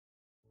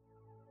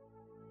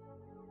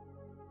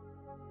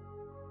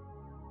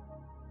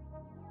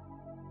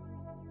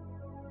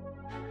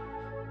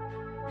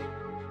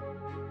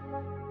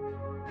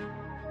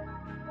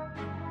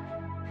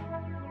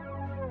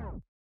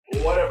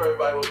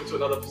everybody. Welcome to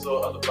another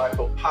episode of the Black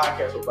Pill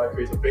Podcast, where Black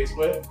creates a face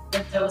with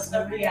the dose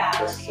of reality.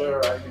 Yes, sir.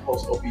 I'm your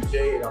host, OBJ,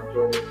 and I'm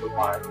joined with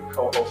my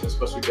co-host and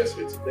special guest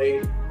here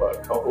today.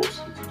 But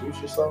co-host,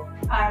 introduce yourself.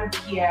 I'm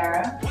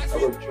Kiara.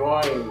 And we're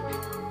joined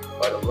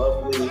by the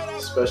lovely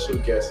special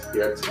guest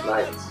here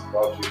tonight.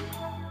 Why don't you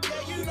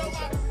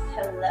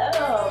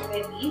Hello,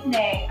 good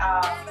evening.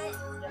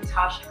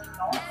 Natasha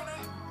Knoll.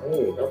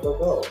 Hey,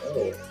 go.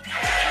 Hey.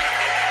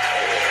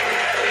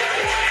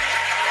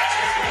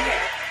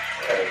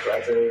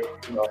 Glad to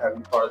have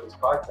you part of this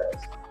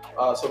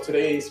podcast. So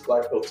today's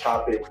Black Pill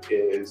topic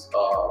is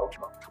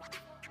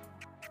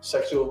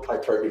sexual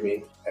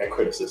hypergamy and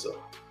criticism.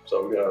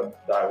 So we're gonna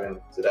dive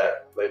into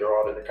that later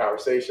on in the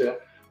conversation.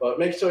 But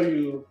make sure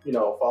you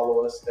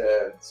follow us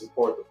and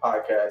support the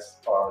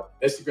podcast on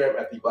Instagram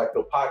at the Black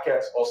Pill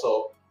Podcast.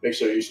 Also, make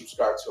sure you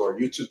subscribe to our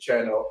YouTube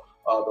channel.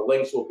 The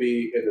links will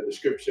be in the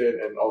description,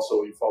 and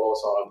also you follow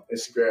us on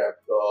Instagram.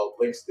 The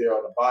links there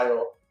on the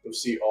bio. You'll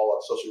see all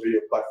our social media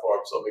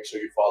platforms, so make sure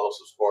you follow,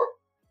 support,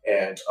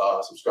 and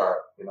subscribe,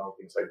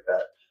 things like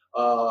that.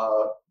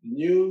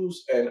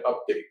 News and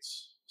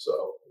updates.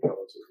 So, to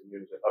the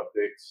news and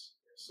updates.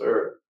 Yes,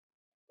 sir.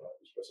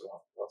 Just press it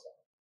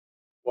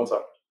one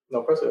time.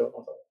 No, press it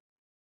one time.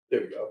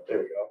 There we go.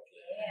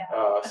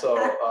 Yeah. So,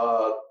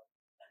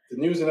 the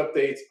news and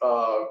updates,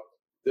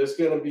 there's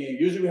going to be,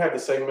 usually we have the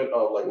segment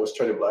of like what's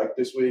trending Black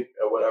this week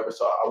or whatever.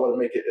 So I want to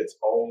make it its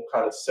own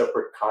kind of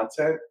separate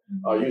content.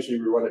 Usually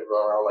we run it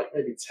around like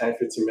maybe 10,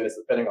 15 minutes,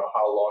 depending on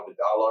how long the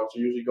dialogues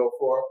usually go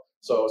for.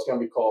 So it's going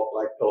to be called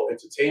Black Pill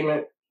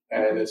Entertainment.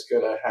 And it's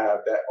going to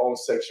have that own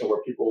section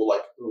where people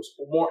like who's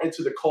more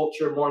into the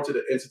culture, more into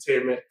the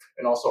entertainment,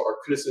 and also our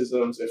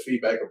criticisms and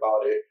feedback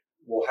about it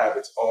will have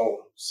its own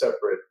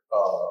separate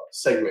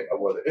segment of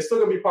whether it's still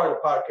going to be part of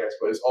the podcast,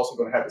 but it's also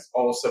going to have its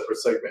own separate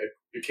segment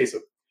in case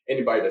of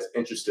anybody that's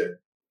interested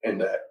in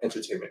that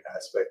entertainment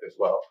aspect as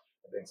well,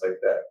 and things like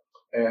that.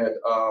 And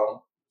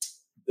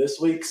this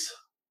week's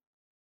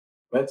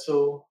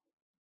mental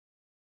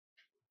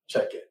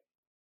check-in.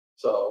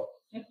 So,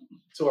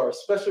 to our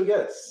special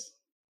guests,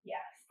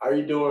 yes. How are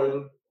you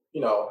doing?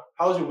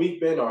 How's your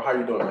week been, or how are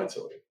you doing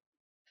mentally?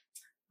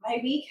 My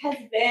week has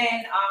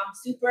been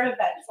super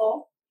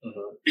eventful.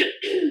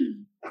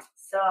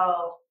 So,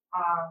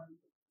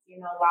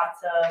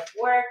 lots of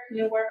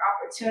new work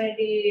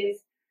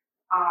opportunities.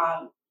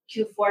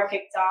 Q4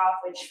 kicked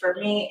off, which for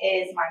me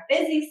is my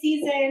busy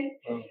season,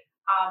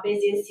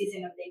 busiest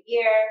season of the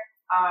year.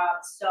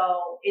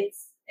 So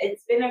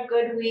it's been a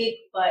good week,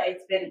 but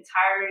it's been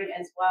tiring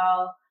as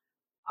well.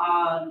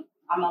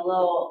 I'm a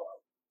little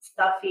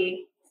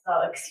stuffy,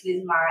 so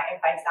excuse if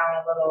I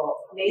sound a little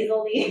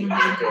nasally.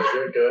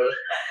 You're good.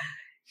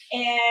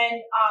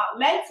 And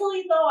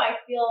mentally, though, I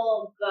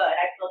feel good.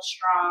 I feel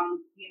strong.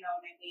 You know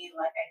what I mean?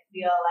 Like I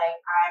feel like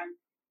I'm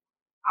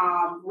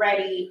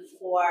ready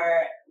for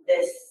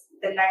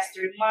the next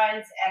 3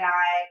 months, and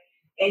I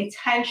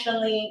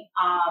intentionally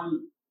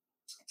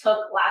took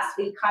last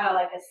week kind of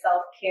like a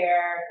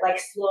self-care, like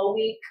slow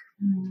week,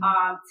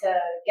 to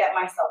get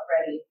myself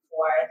ready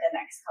for the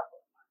next couple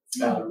of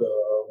months.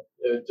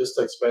 And just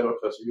to expand on,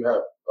 because you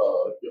have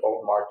your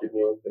own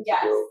marketing that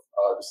yes. you do,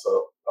 just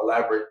to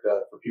elaborate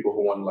that for people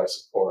who want to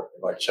support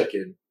and check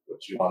in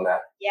with you on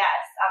that. Yes,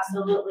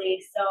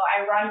 absolutely. So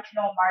I run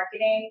Knoll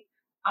Marketing,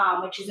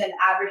 which is an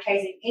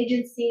advertising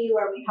agency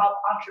where we help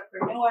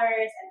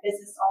entrepreneurs and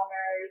business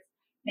owners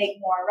make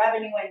more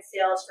revenue and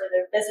sales for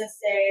their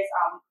businesses,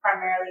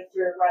 primarily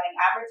through running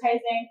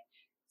advertising.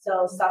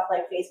 So stuff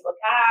like Facebook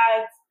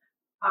ads,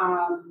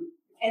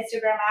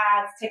 Instagram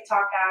ads,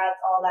 TikTok ads,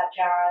 all that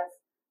jazz.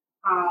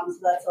 So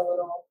that's a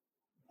little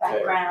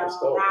background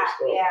on that.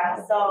 Yeah.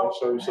 So make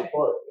sure you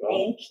support.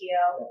 Thank you.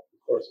 Yeah,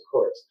 of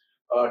course.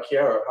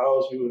 Kiara,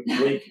 how's your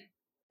week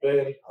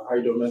been? How are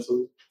you doing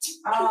mentally?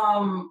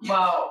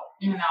 Well,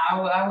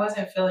 I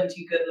wasn't feeling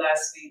too good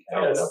last week.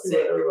 I was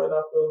sick. Everybody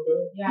not feeling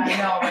good. Yeah, I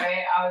know,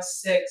 right? I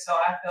was sick, so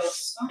I feel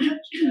so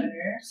much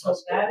better. So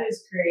that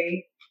is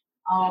great.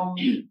 I'm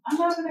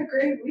having a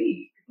great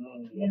week.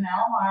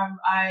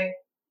 I've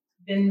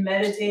been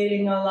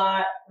meditating a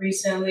lot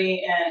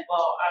recently, and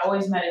I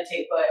always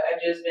meditate, but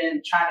I've just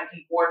been trying to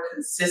be more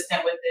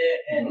consistent with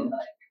it and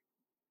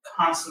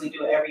constantly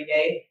do it every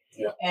day.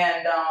 Yeah.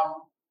 And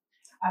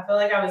I feel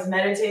like I was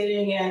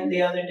meditating and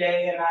the other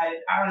day, and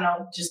I don't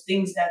know, just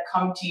things that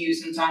come to you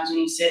sometimes when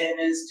you sit, and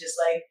it's just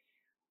like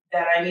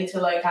that I need to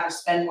kind of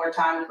spend more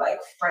time with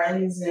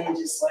friends and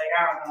just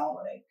I don't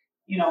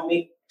know,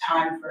 make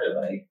time for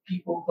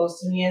people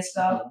close to me and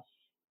stuff.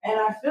 And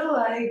I feel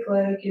like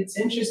it's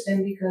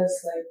interesting because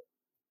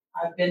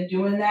I've been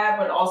doing that,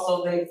 but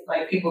also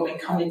people have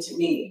been coming to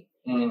me.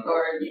 Or I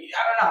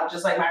don't know,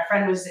 just my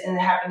friend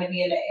happened to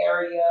be in the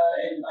area,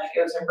 and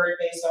it was her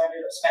birthday, so I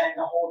ended up spending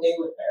the whole day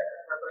with her.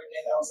 Her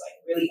birthday that was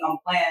really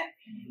unplanned,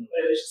 but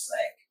it was just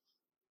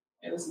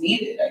it was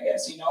needed, I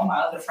guess. My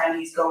other friend,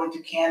 he's going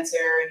through cancer,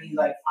 and he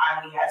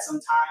finally had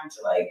some time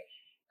to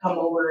come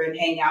over and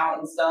hang out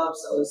and stuff.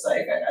 So it's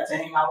I got to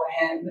hang out with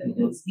him, and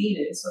it was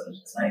needed. So it was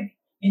just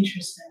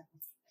interesting.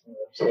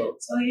 So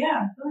yeah,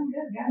 I'm feeling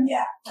good, guys.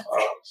 Yeah.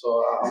 So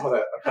I'm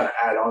gonna kind of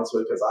add on to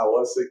it because I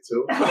was sick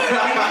too, but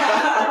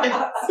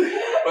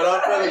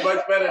I'm feeling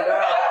much better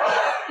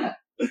now.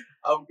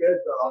 I'm good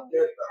though.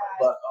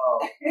 But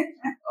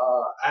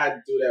I had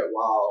to do that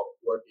while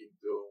working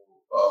through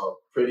a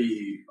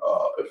pretty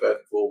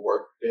eventful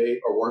work day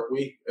or work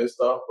week and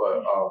stuff. But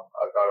I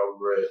got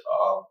over it.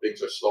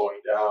 Things are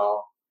slowing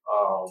down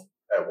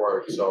at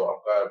work, so I'm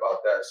glad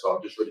about that. So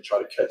I'm just really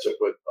trying to catch up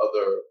with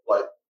other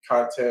like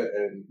content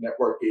and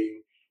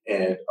networking,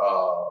 and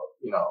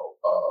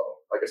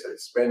like I said,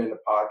 expanding the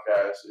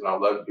podcast.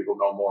 Letting people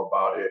know more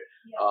about it.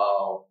 Yeah.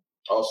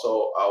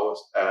 Also, I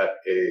was a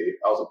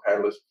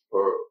panelist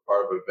for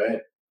part of an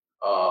event.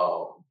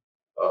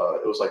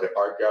 It was like an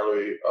art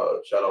gallery.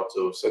 Shout out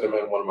to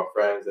Cinnamon, one of my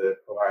friends that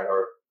had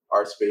her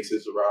art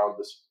spaces around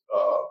this,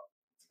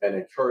 and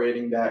then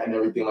curating that and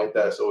everything like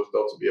that. So it was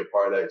dope to be a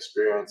part of that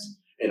experience,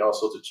 and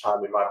also to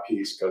chime in my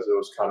piece because it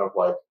was kind of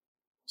like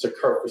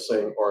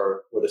surfacing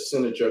or with a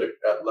synergetic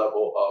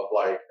level of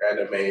like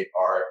anime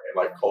art and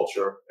like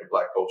culture and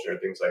Black culture and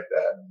things like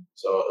that.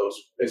 So it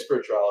was in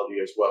spirituality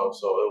as well.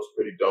 So it was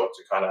pretty dope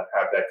to kind of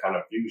have that kind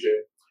of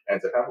fusion and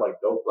to have like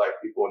dope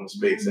Black people in the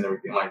space and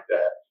everything like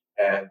that.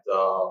 And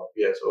so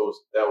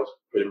that was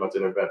pretty much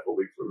an eventful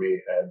week for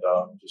me, and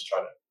just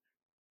trying to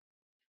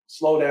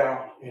slow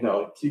down,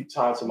 keep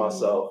time to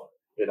myself,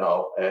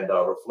 and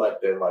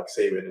reflect and like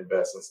save and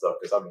invest and stuff.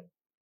 Because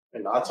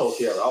I told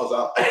Kiara I was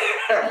out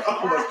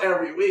almost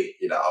every week.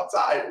 I'm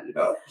tired.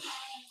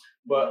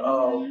 But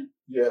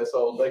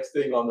so next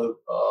thing on the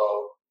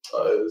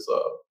is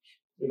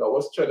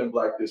what's trending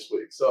Black this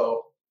week.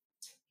 So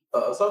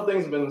some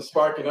things have been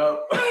sparking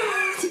up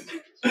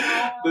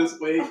this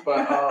week,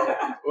 but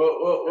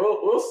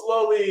we'll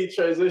slowly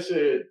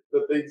transition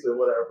the things and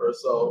whatever.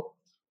 So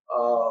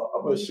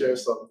I'm gonna share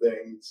some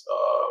things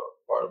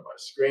part of my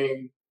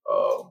screen.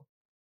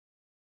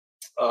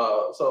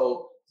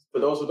 So for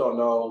those who don't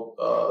know,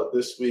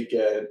 this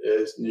weekend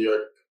is New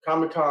York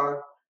Comic Con.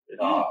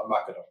 I'm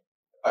not gonna.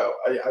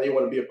 I didn't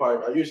want to be a part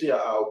of it.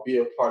 I'll be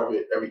a part of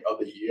it every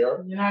other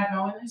year. You're not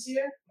going this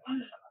year? No,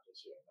 not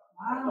this year.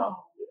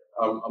 Wow.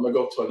 I'm gonna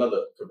go to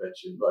another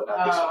convention, but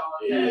not this one.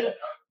 Okay. Yeah.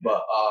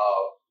 But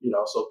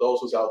so those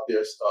who's out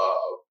there,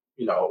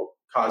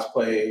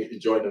 cosplaying,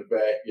 enjoying the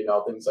event,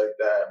 things like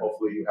that.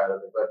 Hopefully you had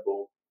an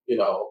eventful,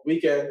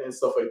 weekend and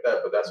stuff like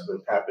that. But that's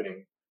been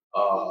happening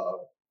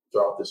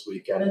throughout this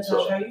weekend.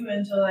 Natasha, are you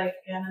into like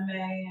anime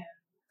and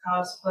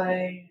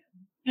cosplay,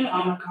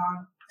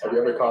 Comic-Con? Have you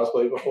ever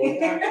cosplayed before? I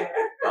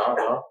don't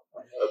know.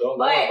 I don't know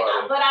about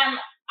it. But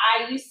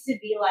I used to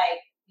be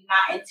like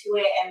not into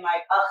it and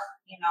like,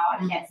 I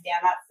can't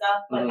stand that stuff.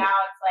 But now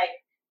it's like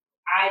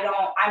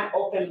I'm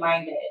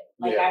open-minded.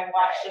 Like I've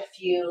watched a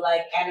few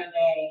like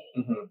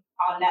anime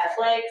on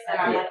Netflix, and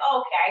I'm like,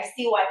 okay, I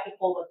see why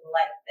people would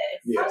like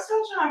this. Yeah. I'm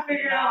still trying to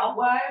figure out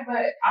why,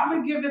 but I'm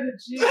gonna give it a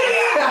chance.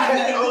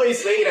 I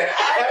always say that.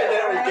 I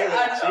never give it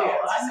a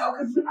chance. I know,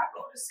 because when I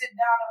go to sit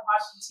down and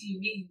watch the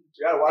TV,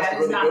 you gotta watch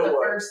that is not the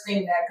first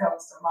thing that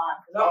comes to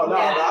mind. Oh no,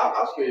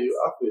 I feel you.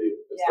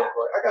 And stuff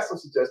like, I got some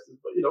suggestions,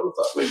 but we'll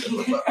talk later.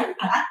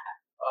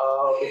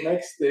 The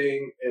next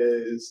thing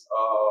is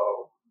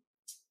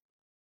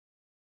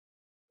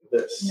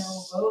this. No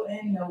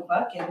voting, no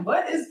bucking.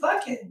 What is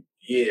bucking?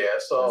 Yeah,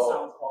 so that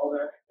sounds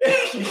older.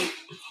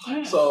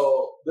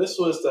 So this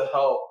was to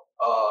help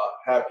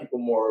have people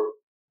more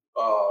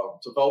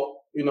to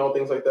vote,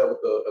 things like that with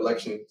the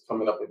election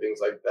coming up and things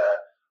like that.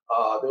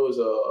 There was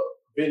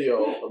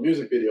a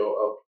music video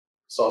of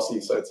Saucy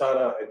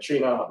Santana and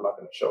Trina. I'm not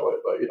going to show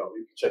it, but you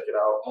can check it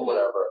out or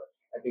whatever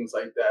and things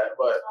like that.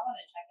 But I want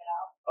to check it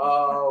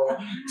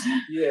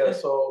yeah. out.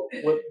 So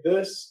with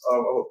this, I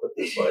will put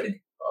this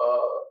like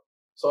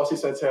Saucy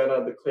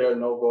Santana declared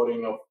no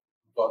voting of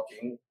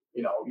bucking.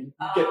 You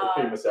get the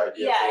famous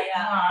idea. Yeah.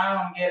 No, I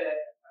don't get it.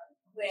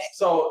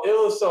 So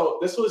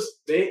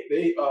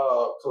they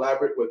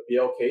collaborate with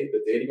BLK,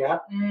 the dating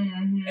app,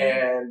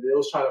 and it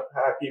was trying to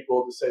have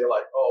people to say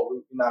like, oh,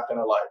 we're not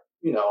gonna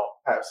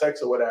have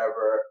sex or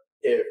whatever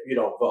if you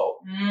don't vote.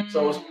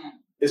 So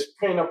it's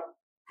pretty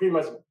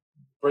much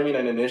bringing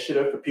an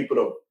initiative for people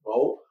to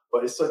vote,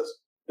 but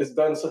it's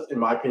done such, in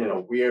my opinion,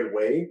 a weird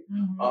way.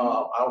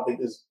 I don't think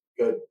there's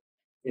good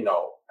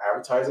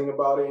advertising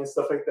about it and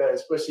stuff like that,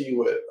 especially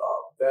with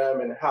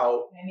them and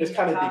how it's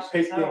kind of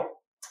depicting.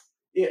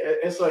 Yeah,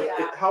 it's like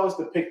how it's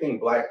depicting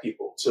Black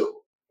people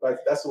too. Like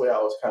that's the way I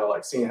was kind of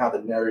like seeing how the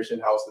narration,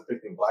 how it's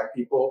depicting Black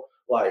people.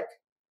 Like,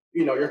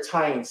 you're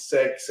tying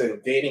sex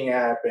and dating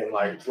app and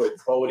like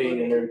with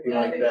voting and everything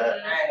like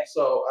that. Right.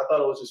 So I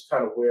thought it was just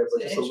kind of weird,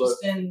 but it's just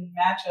an interesting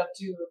matchup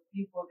too of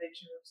people they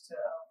choose to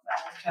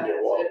advertise.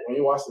 Yeah, well, when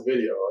you watch the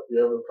video, if you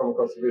ever come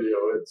across the video,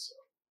 I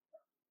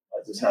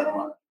just had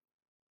mine.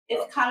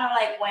 It's kind of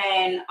like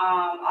when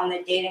on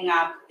the dating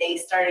app they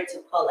started to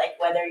put like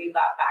whether you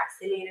got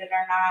vaccinated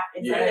or not.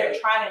 It's like they're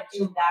trying to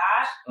do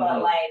that,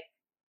 but like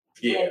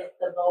with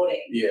the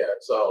voting. Yeah.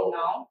 So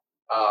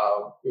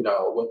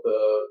with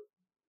the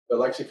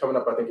election coming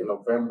up, I think in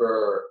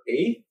November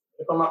 8th,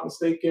 if I'm not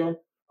mistaken,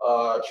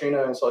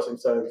 Trina and Celestine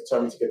said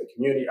determined to get the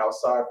community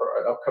outside for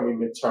an upcoming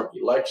midterm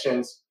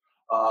elections.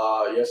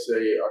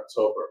 Yesterday,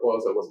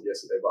 wasn't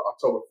yesterday, but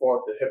October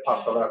 4th, the Hip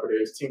Hop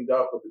Collaborators teamed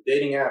up with the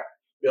dating app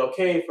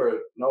BLK for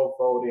no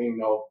voting,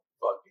 no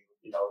fucking,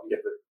 you get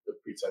the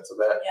pretense of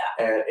that.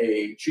 Yeah. And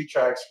a Tree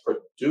Tracks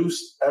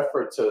produced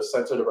effort to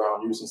centered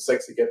around using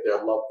sex to get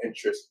their love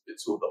interest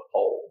into the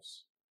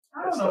polls.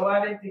 I don't know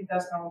why they think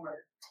that's gonna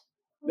work.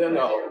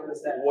 No,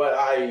 what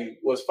I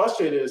was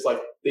frustrated is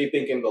like they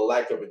thinking the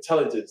lack of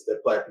intelligence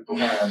that Black people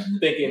have,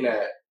 thinking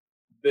that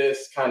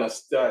this kind of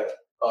stunt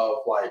of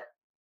like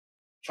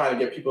trying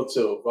to get people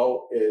to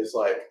vote is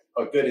like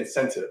a good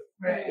incentive.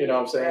 Right. You know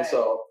what I'm saying? Right.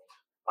 So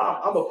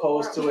I'm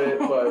opposed to it,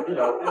 but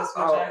that's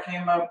what I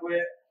came up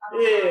with.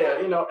 Yeah,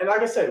 and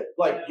like I said,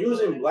 like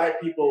using Black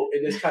people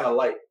in this kind of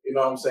light, you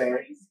know what I'm saying?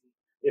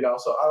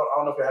 So I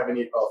don't know if you have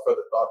any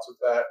further thoughts with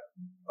that,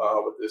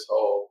 with this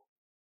whole.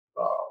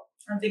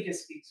 I think it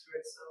speaks for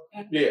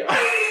itself. Yeah,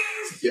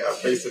 yeah,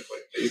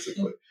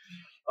 basically.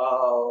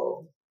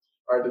 All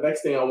right, the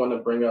next thing I want to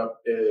bring up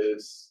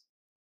is,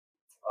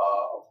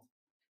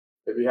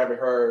 if you haven't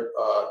heard,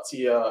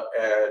 Tia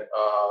and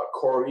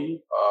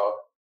Corey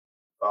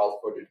filed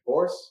for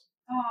divorce.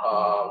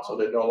 So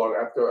they're no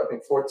longer, after I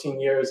think 14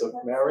 years of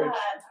marriage.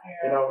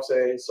 You know what I'm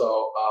saying?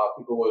 So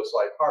people was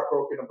like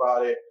heartbroken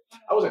about it.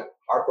 I wasn't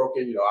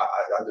heartbroken,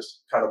 I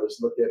just kind of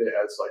just looked at it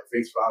as like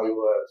face value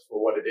as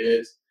for what it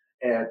is.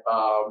 And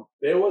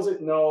there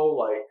wasn't no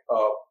like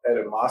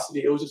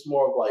animosity. It was just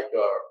more of like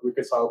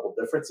reconcilable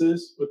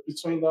differences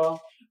between them.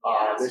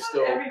 That's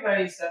what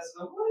everybody says,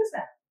 but what is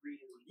that really?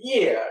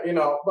 Yeah,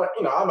 but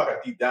I'm not gonna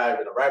deep dive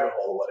in a rabbit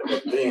hole or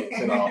whatever it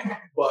means,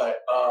 But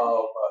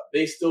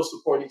they still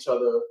support each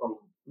other from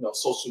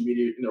social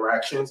media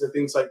interactions and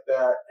things like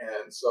that.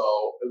 And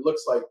so it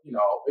looks like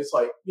it's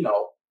like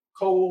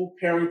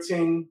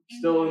co-parenting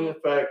still in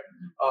effect,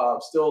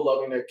 still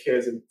loving their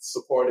kids and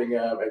supporting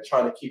them and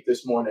trying to keep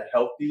this more in a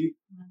healthy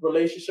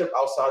relationship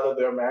outside of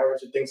their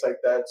marriage and things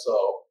like that.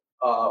 So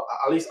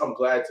at least I'm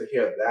glad to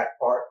hear that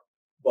part.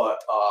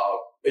 But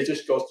it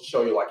just goes to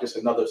show you, like, just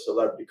another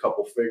celebrity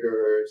couple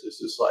figures. It's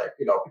just like,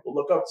 people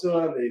look up to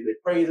them, they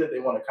praise it, they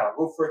want to kind of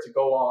root for it to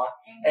go on.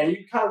 And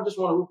you kind of just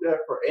want to root that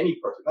for any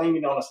person, not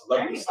even on a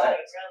celebrity status.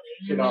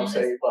 Really. You know what I'm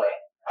saying? But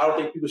I don't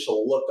think people should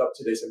look up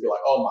to this and be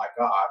like, oh my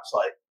God. It's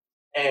like,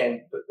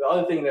 and the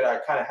other thing that I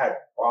kind of had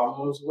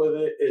problems with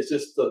it is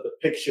just the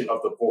depiction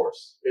of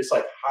divorce. It's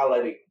like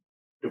highlighting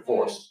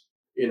divorce.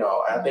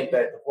 I think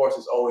that divorce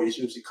is always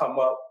usually come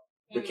up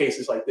with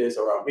cases like this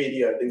around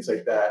media and things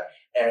like that.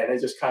 And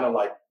it's just kind of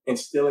like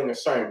instilling a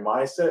certain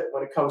mindset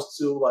when it comes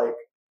to like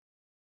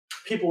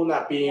people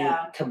not being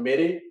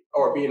committed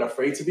or being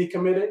afraid to be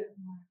committed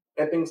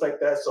and things like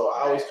that. So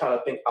I always kind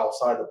of think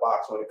outside the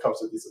box when it comes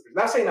to these.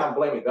 Not saying I'm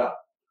blaming them.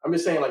 I'm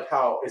just saying like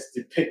how it's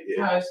depicted.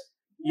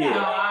 We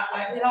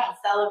don't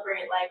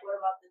celebrate like what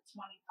about the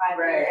 25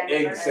 year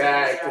anniversary?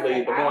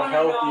 Exactly. The more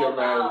healthier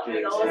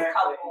marriages. Those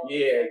couples.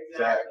 Yeah,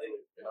 exactly.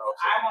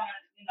 I want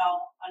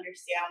to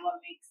understand what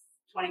makes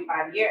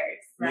 25 years,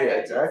 right?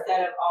 Yeah, exactly.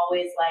 Instead of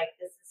always like,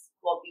 this is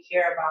what we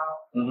hear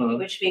about,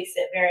 which makes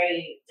it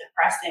very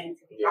depressing,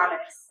 to be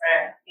honest,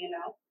 right?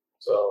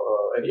 So,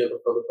 any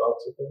other further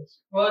thoughts or things?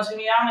 Well, to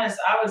be honest,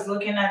 I was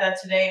looking at that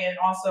today, and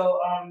also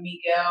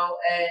Miguel,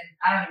 and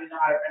I don't even know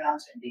how to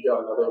pronounce it.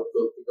 Miguel,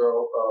 the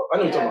girl, I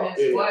know you're talking about.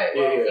 His wife,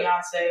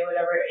 fiance,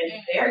 whatever, and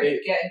they're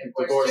getting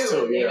divorced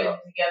too. They've been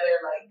together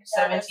like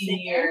 17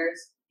 years.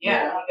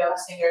 Yeah, Miguel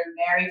the singer,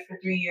 married for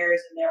 3 years,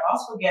 and they're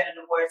also getting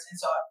divorced. And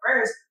so at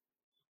first,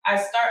 I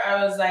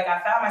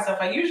found myself,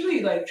 I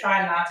usually like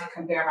try not to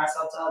compare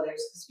myself to others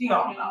because we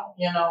all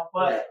know,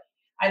 but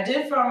I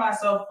did find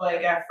myself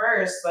like at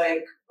first,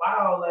 like,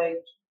 wow, like,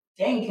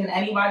 dang, can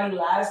anybody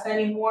last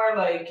anymore?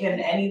 Like,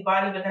 can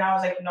anybody? But then I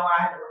was like,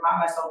 I had to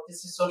remind myself,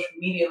 this is social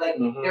media. Like,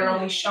 they're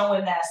only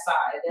showing that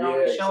side. They're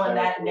only showing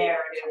that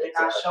narrative. They're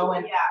not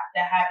showing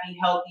the happy,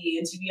 healthy.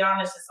 And to be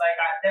honest, it's like,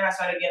 then I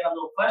started getting a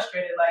little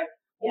frustrated, like,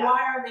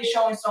 why are they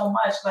showing so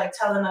much, like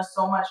telling us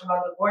so much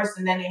about divorce?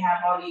 And then they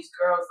have all these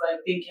girls like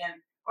thinking,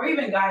 or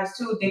even guys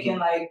too, thinking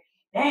like,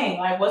 dang,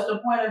 like what's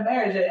the point of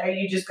marriage? Are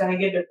you just gonna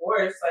get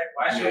divorced? Like,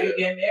 why should you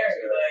get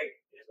married? Like,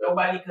 if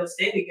nobody could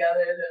stay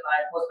together, then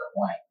like, what's the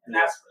point? And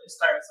that's what it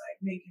starts like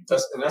making.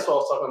 That's what I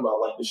was talking about,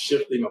 like the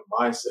shifting of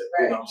mindset.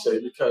 You know what I'm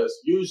saying? Because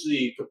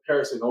usually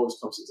comparison always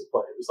comes into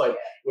play. It's like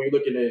when you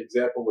look at an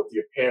example with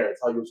your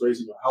parents, how you was raised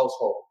in your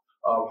household.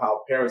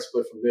 How parents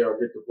split from there or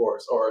get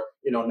divorced, or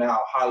now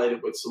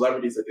highlighted with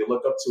celebrities that they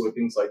look up to and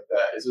things like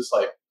that. It's just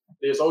like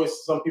there's always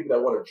some people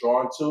that want to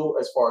draw into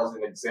as far as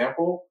an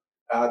example.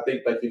 I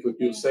think like you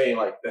were saying,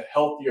 like the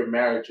healthier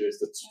marriages,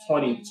 the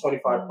 20,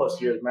 25 plus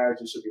years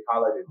marriages should be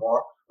highlighted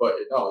more. But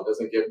it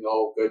doesn't give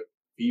no good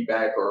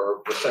feedback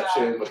or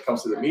reception when it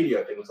comes to the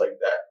media, things like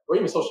that, or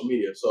even social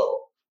media.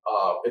 So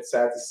it's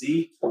sad to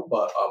see,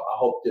 but I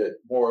hope that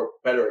more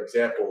better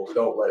examples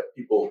don't let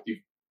people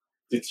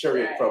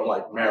deteriorate from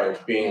like marriage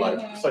being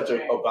like such a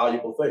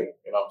valuable thing,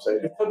 you know what I'm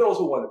saying? For those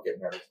who want to get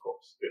married, of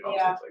course, things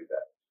like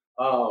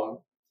that.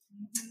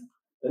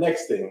 The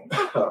next thing,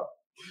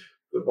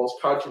 the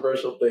most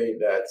controversial thing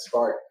that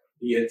sparked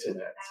the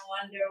internet? I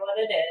wonder what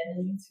it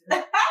is.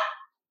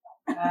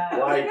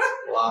 White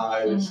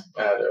lives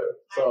matter.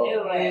 So I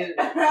knew it.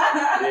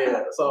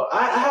 yeah, so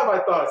I have my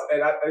thoughts,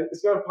 and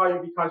it's gonna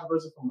probably be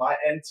controversial from my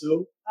end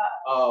too.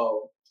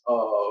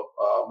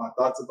 My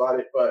thoughts about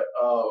it, but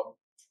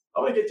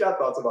I'm gonna get your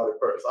thoughts about it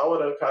first. I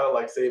want to kind of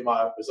like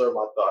preserve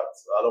my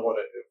thoughts. I don't want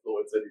to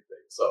influence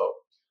anything. So,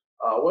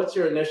 what's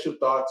your initial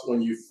thoughts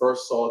when you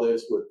first saw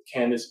this with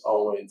Candace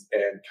Owens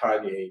and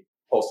Kanye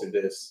posting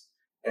this?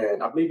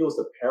 And I believe it was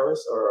the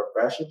Paris or a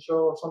fashion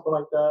show or something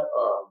like that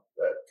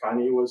that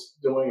Kanye was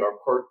doing or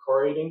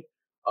curating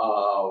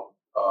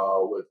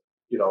with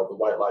the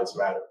White Lives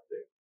Matter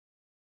thing.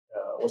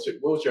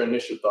 What was your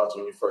initial thoughts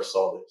when you first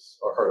saw this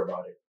or heard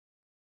about it?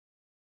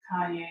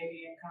 Kanye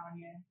being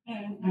Kanye.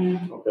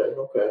 Mm-hmm.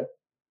 Okay.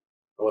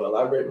 I want to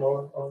elaborate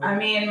more on that. I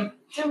mean,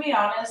 to be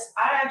honest,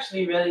 I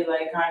actually really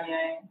like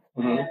Kanye,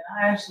 and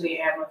I actually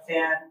am a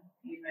fan,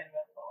 even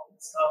with all the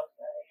stuff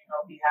that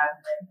be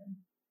happening and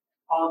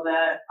all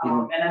that.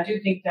 And I do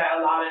think that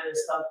a lot of the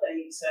stuff that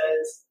he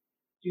says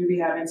do be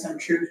having some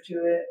truth to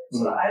it.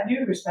 So I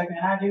do respect him,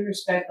 and I do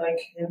respect like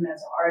him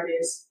as an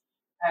artist,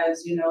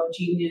 as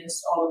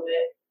genius, all of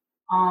it.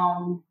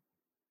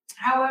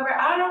 However,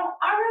 I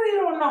really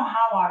don't know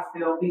how I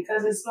feel,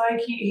 because it's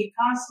like he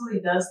constantly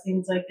does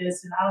things like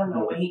this, and I don't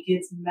know, when he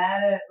gets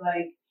mad at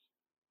like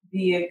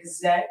the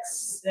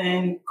execs,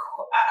 and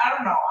I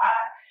don't know,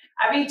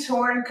 I be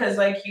torn, because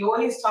like he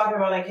always talking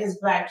about like his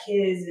black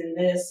kids and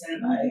this,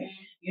 and like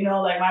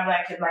like my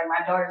black kid, like my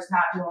daughter's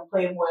not doing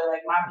Playboy,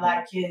 like my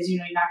black kids,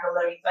 you're not gonna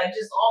let me, like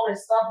just all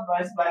this stuff about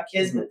his black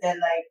kids, but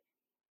then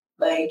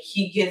like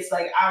he gets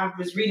like, I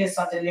was reading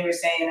something they were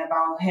saying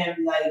about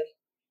him, like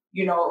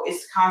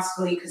it's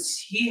constantly, because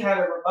he had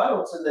a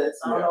rebuttal to this.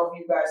 I don't know if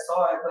you guys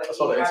saw it, but I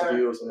saw the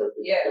interviews and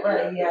everything. Yeah,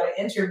 right. He had an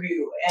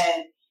interview,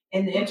 and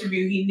in the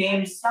interview, he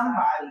named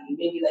somebody,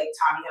 maybe like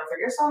Tommy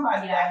Hilfiger, or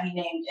somebody that he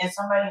named, and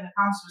somebody in the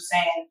comments was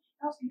saying,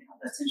 I was thinking,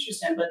 that's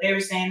interesting, but they were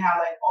saying how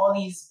like all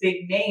these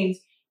big names,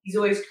 he's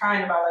always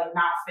crying about like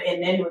not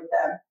fitting in with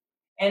them,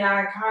 and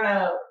I kind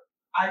of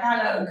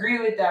agree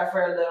with that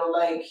for a little,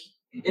 like.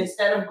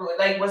 Instead of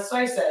like what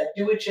Soy said,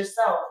 do it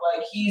yourself.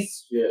 Like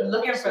he's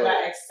looking for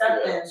that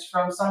acceptance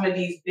from some of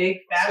these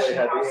big fashion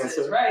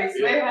houses, right?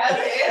 So they had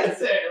the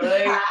answer,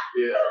 like,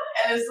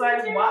 and it's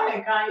like,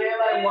 why, Kanye?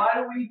 Like, why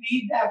do we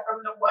need that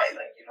from the white?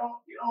 Like, you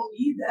don't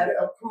need that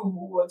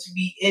approval or to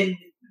be in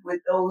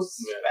with those.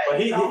 But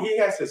he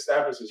has to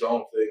establish his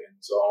own thing and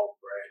his own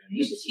brand.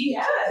 He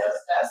has.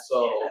 That's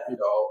so I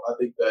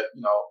think that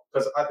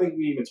because I think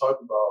we even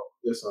talked about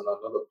this on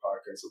another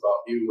podcast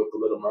about even with the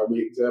Little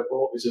Mermaid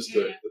example. It's just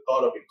the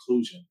thought of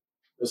inclusion.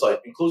 It's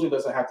like inclusion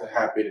doesn't have to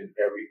happen in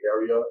every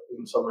area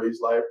in somebody's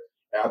life.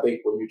 And I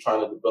think when you're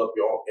trying to develop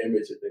your own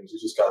image and things, you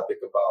just got to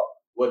think about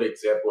what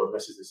example or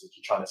message is that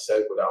you're trying to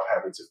say without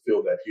having to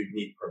feel that you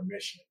need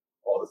permission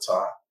all the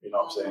time. You know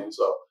what I'm saying?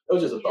 So it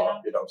was just a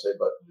thought. You know what I'm saying?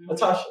 But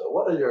Natasha,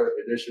 what are your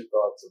initial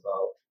thoughts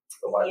about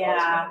the White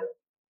Lives Matter?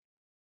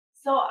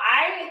 So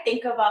I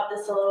think about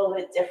this a little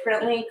bit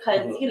differently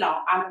because,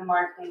 I'm in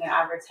marketing and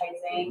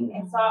advertising.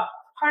 And so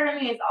part of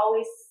me is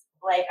always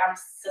like, I'm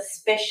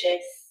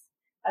suspicious.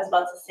 I was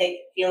about to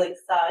say feeling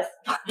sus.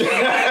 No,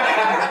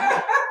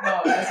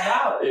 that's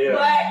valid. Yeah.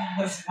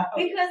 But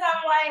because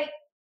I'm like,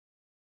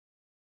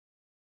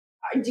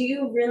 do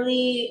you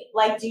really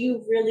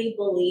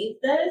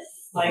believe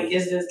this? Like,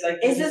 is this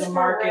a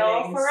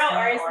marketing for real,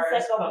 or is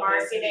this like a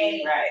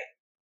marketing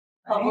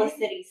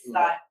publicity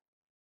stunt?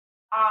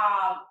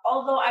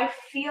 Although I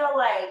feel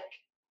like,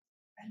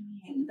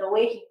 the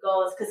way he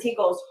goes, because he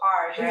goes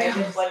hard, right,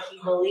 with what he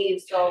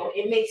believes, so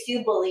it makes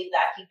you believe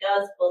that he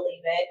does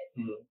believe it.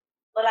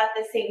 But at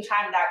the same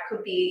time, that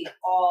could be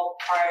all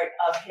part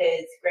of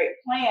his great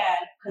plan,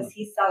 because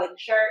he's selling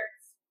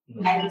shirts,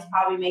 and he's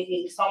probably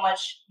making so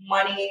much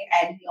money,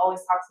 and he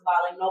always talks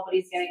about, like,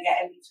 nobody's going to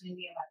get in between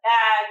me and my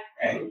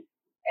bag.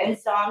 And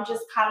so I'm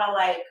just kind of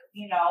like,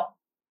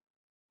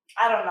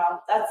 I don't know.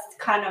 That's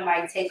kind of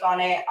my take on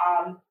it.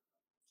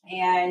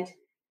 And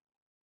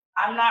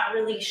I'm not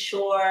really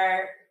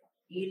sure,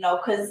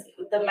 because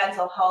the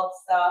mental health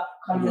stuff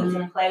comes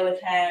into play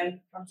with him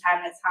from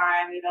time to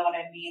time, you know what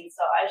I mean?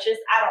 So I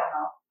don't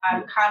know.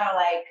 I'm kind of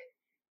like,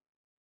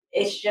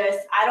 it's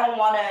just, I don't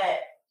want to,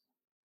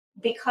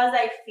 because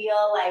I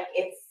feel like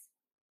it's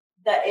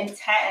the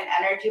intent and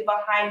energy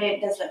behind it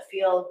doesn't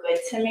feel good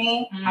to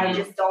me. I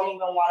just don't even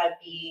want to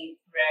be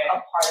a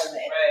part of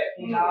it,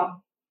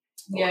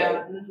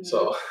 Yeah.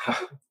 So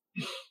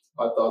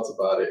my thoughts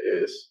about it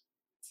is,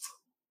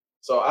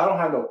 so I don't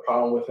have no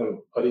problem with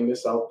him putting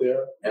this out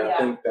there. And I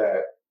think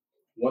that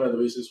one of the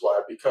reasons why,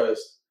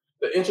 because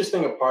the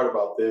interesting part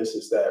about this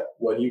is that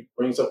when he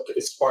brings up,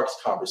 it sparks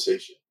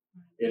conversation,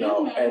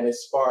 and it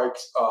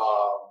sparks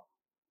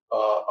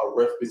a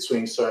rift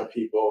between certain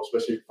people,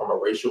 especially from a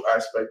racial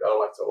aspect. I don't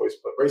like to always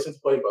put race into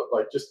play, but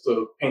like just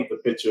to paint the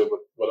picture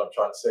with what I'm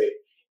trying to say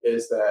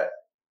is that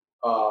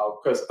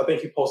because I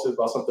think he posted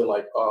about something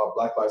like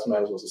Black Lives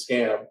Matter was a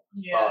scam.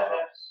 Yeah.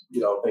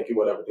 Thank you,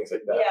 whatever, things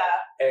like that.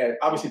 Yeah. And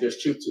obviously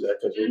there's truth to that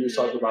because you were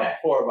talking about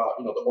before about,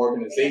 the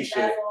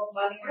organization.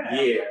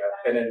 Yeah.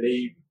 And then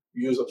they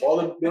use up all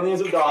the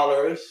millions of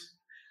dollars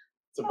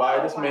to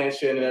buy this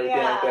mansion and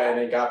everything like that, and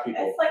they got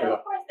people. It's like,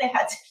 of course they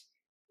had to.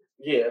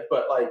 Yeah,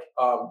 but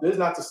this is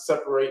not to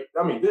separate.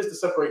 I mean, this is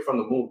to separate from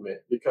the movement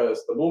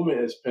because the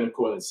movement is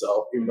pinnacle in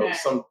itself, even though there's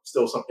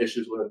still some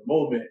issues within the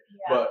movement,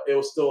 but it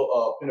was still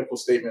a pinnacle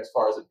statement as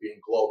far as it being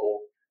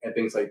global and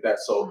things like that.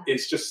 So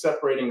it's just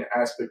separating the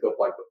aspect of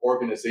like the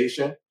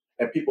organization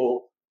and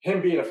people. Him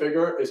being a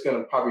figure is going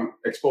to probably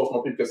expose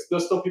more people because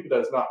there's still people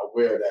that's not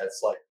aware that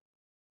it's like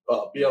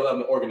BLM,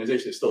 the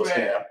organization, is still a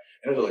scam.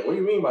 And they're like, what do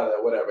you mean by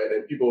that? Whatever. And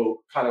then people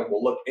kind of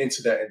will look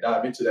into that and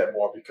dive into that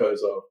more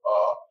because of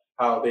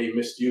how they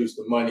misuse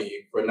the money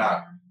for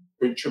not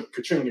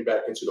contributing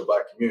back into the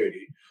Black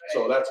community.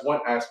 So that's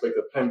one aspect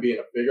of him being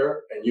a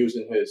figure and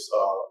using his,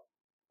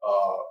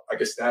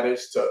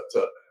 status to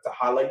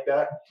highlight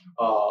that.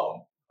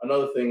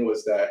 Another thing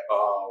was that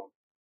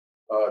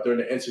during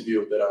the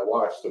interview that I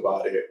watched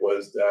about it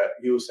was that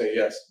he was saying,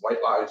 yes,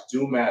 white lives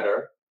do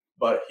matter,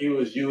 but he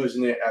was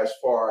using it as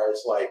far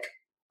as like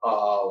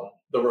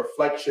the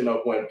reflection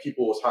of when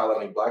people was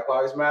highlighting Black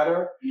Lives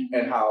Matter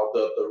and how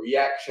the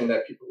reaction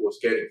that people was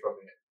getting from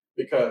it.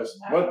 Because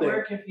that one would thing,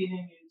 work if you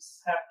didn't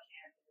have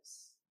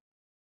Candace.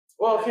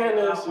 Well,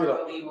 Candace,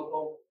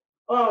 believable.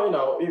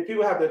 Well, if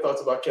people have their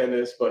thoughts about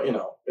Candace, but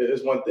it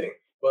is one thing.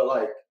 But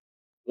like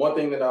one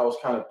thing that I was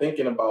kind of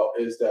thinking about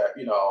is that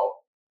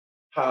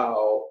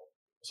how.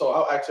 So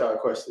I'll ask you a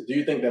question: do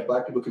you think that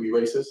Black people can be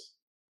racist?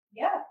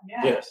 Yeah.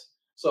 Yes.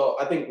 So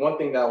I think one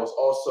thing that was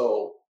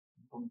also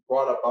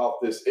brought up about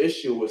this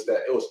issue was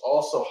that it was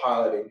also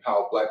highlighting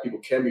how Black people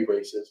can be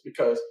racist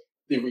because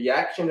the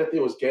reaction that they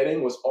was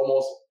getting was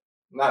almost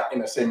not in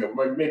the same,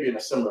 maybe in a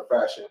similar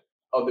fashion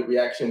of the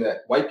reaction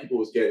that white people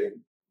was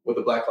getting with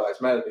the Black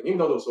Lives Matter thing, even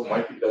though there was some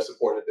white people that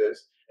supported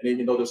this, and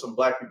even though there's some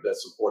Black people that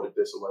supported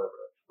this or whatever,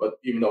 but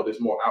even though there's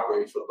more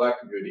outrage for the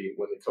Black community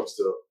when it comes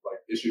to like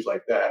issues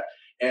like that.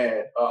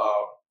 And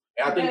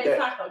I think it's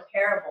not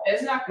comparable.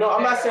 It's not comparable. No,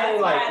 I'm not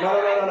saying like, no.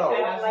 I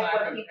don't like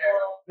what people...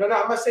 No,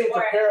 I'm not saying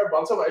comparable.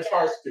 I'm talking about as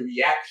far as the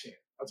reaction.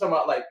 I'm talking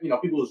about like,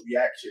 people's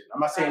reaction. I'm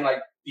not saying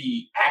like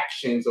the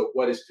actions of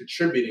what is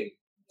contributing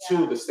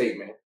to the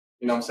statement.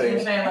 You know what I'm saying?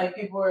 You're saying like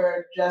people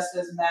are just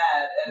as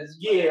mad as...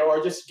 Yeah,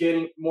 or just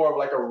getting more of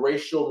like a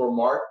racial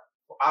remark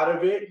out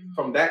of it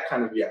from that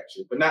kind of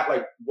reaction, but not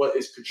like what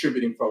is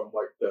contributing from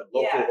like the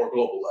local or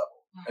global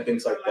level and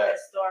things like that.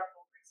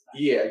 Historical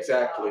perspective. Yeah,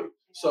 exactly.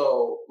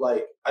 So,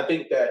 like, I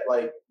think that,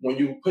 like, when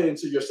you put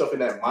into yourself in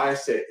that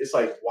mindset, it's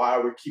like why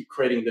we keep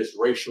creating this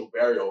racial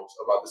barriers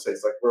about the say.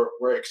 It's like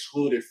we're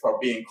excluded from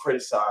being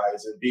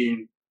criticized and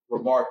being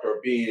remarked or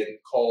being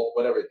called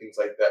whatever, things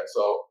like that.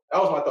 So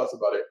that was my thoughts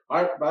about it.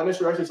 My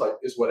initial reaction is like,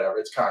 it's whatever.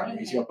 It's Kanye.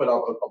 He's gonna put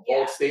out a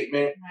bold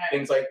statement,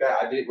 things like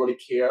that. I didn't really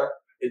care.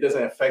 It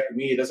doesn't affect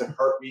me. It doesn't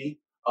hurt me.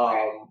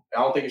 I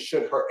don't think it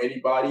should hurt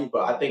anybody,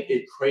 but I think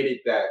it created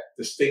that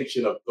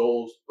distinction of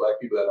those Black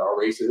people that are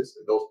racist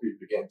and those people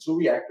again too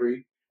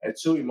reactory and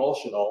too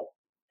emotional.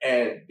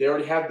 And they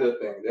already have the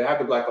thing. They have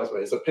the Black Lives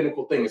Matter. It's a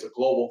pinnacle thing. It's a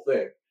global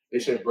thing. They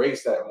should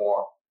embrace that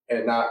more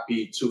and not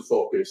be too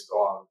focused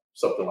on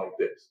something like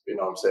this. You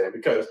know what I'm saying?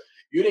 Because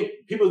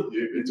people,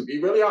 to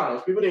be really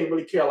honest, people didn't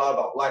really care a lot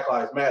about Black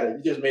Lives Matter.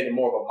 You just made it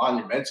more of a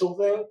monumental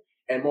thing.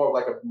 And more of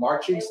like a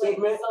marching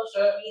statement.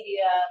 Social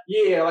media.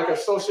 Yeah, like a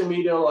social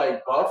media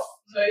like buff.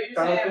 So you're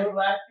saying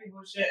Black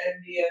people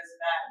shouldn't be as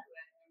mad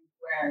when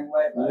wearing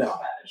white lives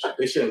matter?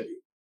 They shouldn't be.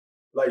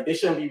 Like they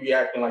shouldn't be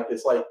reacting like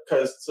this. Like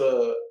because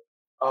to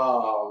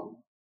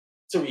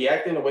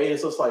react in a way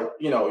it's just like,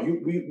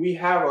 we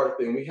have our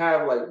thing. We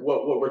have like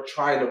what we're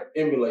trying to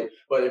emulate.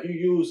 But if you're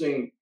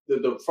using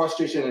the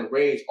frustration and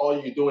rage, all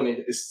you're doing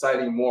is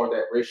citing more of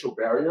that racial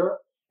barrier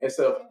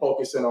instead of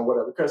focusing on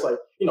whatever. Because like,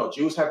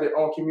 Jews have their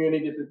own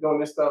community that they're doing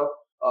this stuff.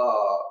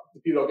 The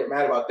people don't get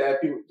mad about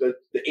that. People, the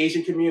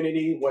Asian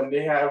community, when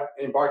they have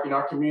embarked in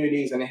our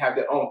communities and they have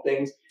their own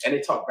things and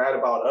they talk bad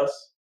about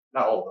us,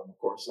 not all of them, of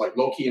course, like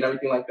low key and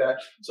everything like that.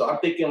 So I'm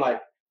thinking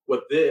like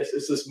with this,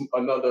 it's just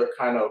another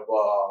kind of,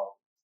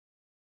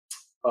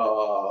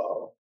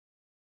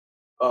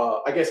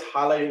 I guess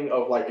highlighting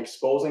of like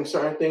exposing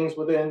certain things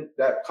within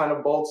that kind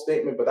of bold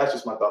statement, but that's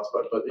just my thoughts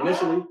about it. But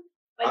initially,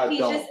 but he's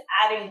just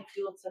adding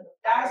fuel to the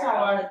fire. That's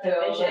how I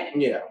feel.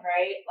 Division,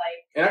 right? Like,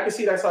 and I can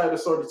see that side of the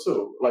story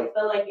too. Like,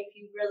 but like, if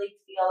you really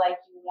feel like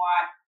you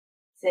want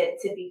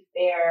to be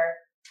fair,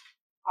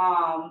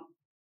 and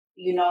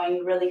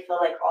you really feel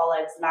like all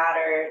lives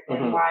matter,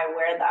 then why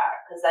wear that?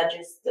 Because that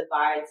just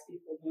divides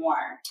people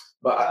more.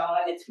 But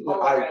and it's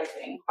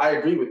polarizing. I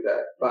agree with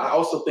that, but I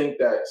also think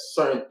that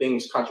certain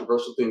things,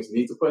 controversial things,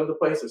 need to put into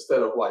place instead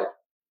of like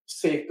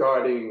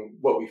safeguarding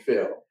what we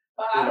feel.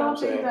 But I don't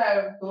think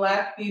that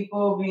Black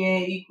people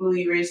being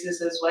equally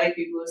racist as white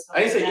people is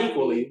something. I didn't say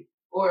equally.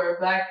 Or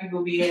Black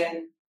people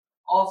being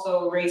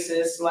also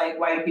racist like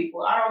white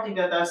people. I don't think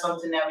that that's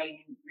something that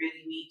we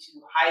really need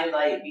to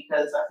highlight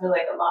because I feel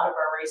like a lot of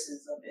our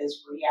racism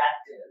is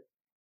reactive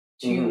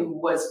to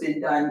what's been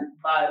done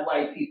by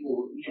white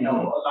people. You know,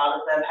 a lot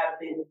of them have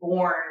been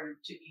born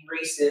to be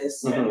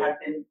racist and have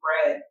been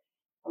bred.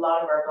 A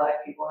lot of our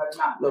Black people have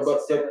not. No,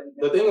 but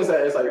the thing is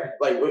that it's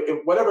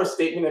like whatever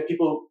statement that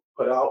people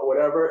put out,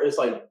 whatever, it's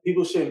like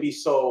people shouldn't be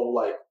so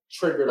like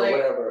triggered or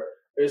whatever.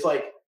 It's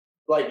like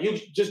you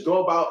just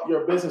go about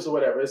your business or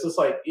whatever. It's just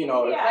like, you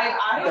know,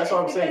 that's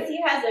what I'm saying. Because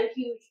he has a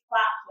huge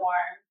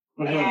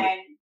platform and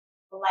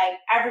like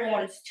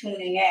everyone's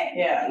tuning in.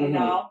 Yeah. You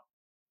know?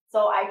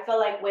 So I feel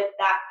like with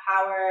that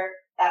power,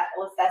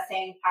 what's that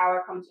saying?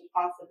 Power comes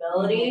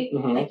responsibility.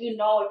 Like you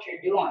know what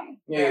you're doing.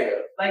 Yeah. Right?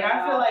 Like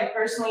I feel like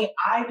personally,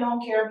 I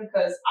don't care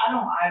because I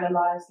don't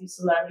idolize these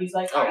celebrities.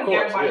 Like I don't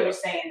care why you're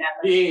saying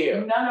that.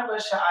 Like, none of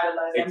us should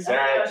idolize them.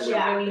 Exactly. None of us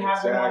should really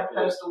have them on a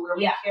pedestal where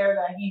we care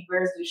that he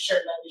wears this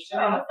shirt. Like it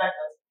shouldn't affect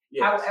us.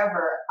 Yes.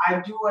 However,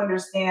 I do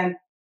understand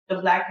the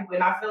Black people,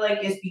 and I feel like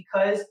it's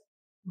because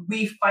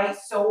we fight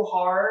so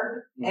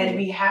hard and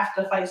we have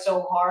to fight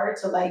so hard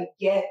to like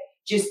get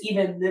just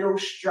even little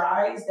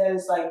strides that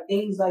is like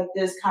things like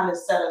this kind of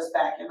set us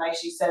back. And like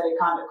she said, it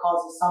kind of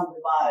causes some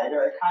divide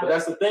or it kind but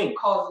that's the thing.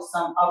 Causes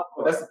some uproar.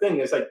 But that's the thing.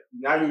 It's like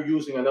now you're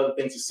using another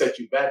thing to set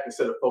you back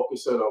instead of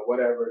focusing on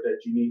whatever that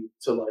you need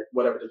to like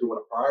whatever that you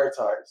want to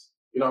prioritize.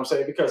 You know what I'm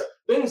saying? Because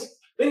things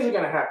are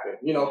gonna happen.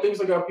 You know,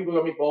 people are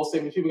gonna make bold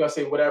statements, people are gonna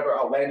say whatever,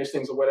 outlandish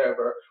things or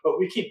whatever. But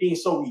we keep being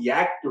so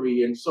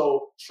reactory and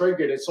so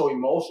triggered and so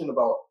emotional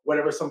about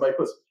whatever somebody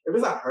puts. If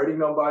it's not hurting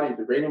nobody,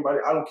 degrading nobody,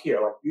 I don't care.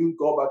 Like you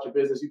go about your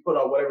business, you put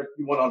out whatever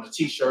you want on the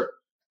t-shirt.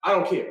 I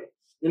don't care.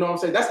 You know what I'm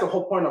saying? That's the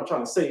whole point I'm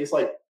trying to say. It's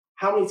like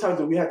how many times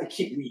do we have to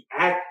keep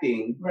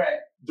reacting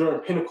during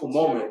pinnacle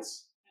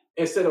moments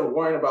instead of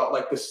worrying about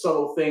like the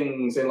subtle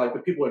things and like the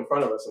people in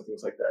front of us and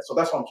things like that. So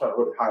that's what I'm trying to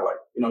really highlight,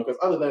 you know, because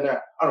other than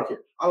that, I don't care.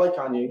 I like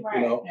Kanye,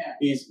 you know,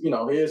 he's, you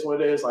know, he is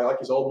what it is. I like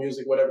his old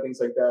music, whatever, things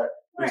like that.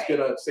 He's going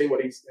to say what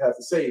he has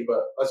to say,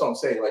 but that's what I'm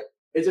saying. Like,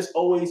 it's just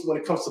always, when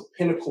it comes to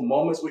pinnacle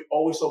moments, we're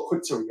always so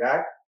quick to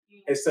react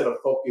instead of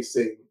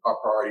focusing our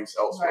priorities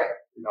elsewhere.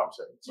 You know what I'm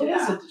saying? So it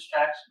is a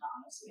distraction,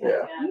 honestly.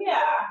 Yeah.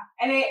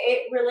 And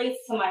it relates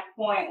to my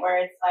point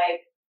where it's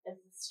like,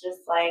 it's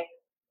just like,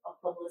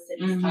 a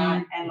publicity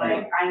stunt, and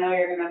like I know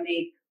you're gonna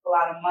make a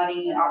lot of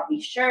money off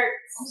these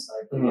shirts,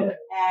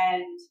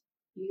 and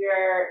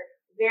you're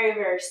very,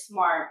 very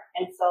smart,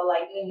 and so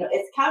like you know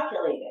it's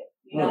calculated.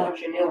 You know what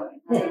you're doing.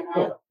 You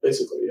know?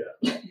 Basically,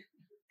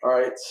 All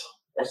right,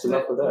 that's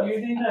enough of that. Do you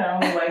think that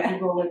only white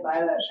people would buy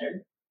that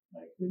shirt?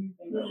 Like, who do you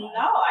think? No,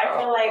 I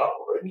feel like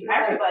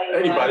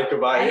anybody could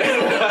buy it.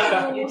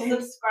 Who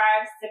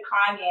subscribes to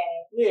Kanye?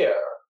 Yeah.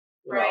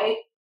 Right.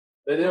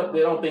 They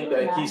don't think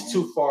that he's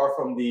too far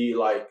from the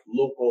like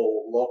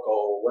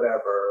local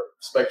whatever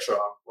spectrum.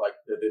 Like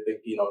they think,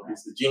 you know,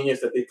 he's the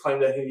genius that they claim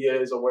that he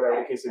is or whatever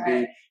the case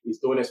may be. He's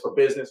doing this for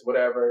business,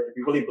 whatever. If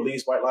he really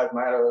believes white lives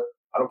matter,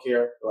 I don't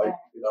care. Like,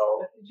 you know.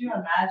 But could you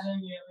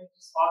imagine you're like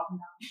just walking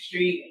down the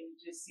street and you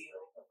just see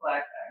like a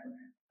Black guy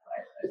wearing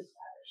Black Lives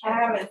Matter? I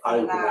haven't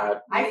seen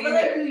that. I feel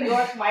like New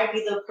York might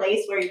be the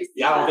place where you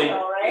see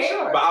right?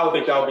 Sure. But I don't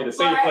think that would be the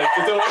same place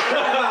to do it.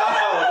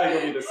 I don't think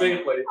it would be the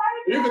same place.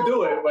 You could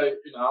do it, but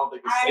you know, I don't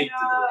think it's safe to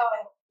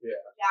do it.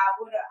 I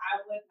would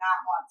not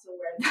want to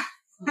wear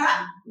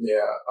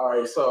that. All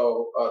right.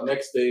 So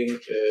next thing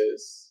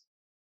is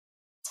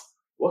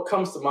what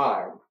comes to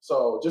mind.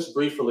 So just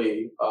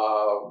briefly,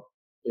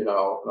 you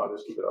know, no,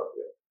 just keep it up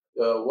here.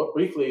 What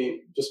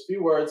briefly, just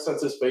few words,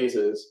 sentences,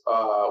 phases,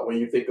 when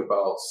you think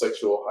about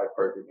sexual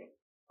hypergamy,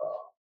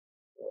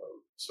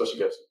 special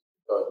guest,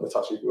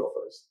 Natasha, you go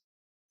first.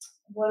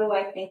 What do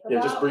I think about?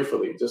 Yeah, just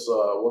briefly, just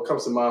what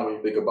comes to mind when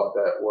you think about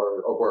that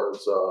word or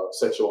words,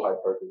 sexual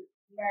hypergamy?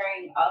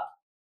 Marrying up.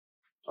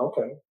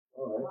 Okay,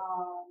 all right.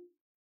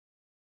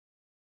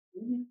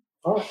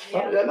 All right.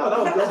 Yeah, no, that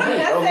was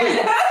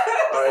great.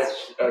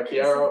 All right,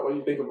 Kiara, what do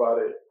you think about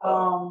it?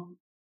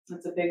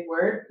 It's a big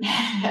word.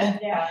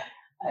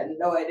 I had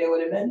no idea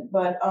what it meant,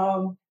 but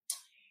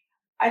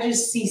I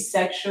just see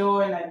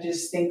sexual and I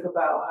just think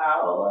about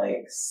how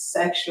like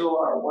sexual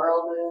our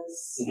world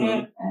is,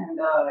 and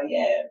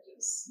it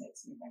just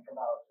makes me think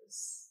about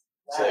just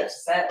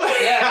sex. Like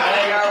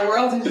our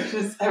world is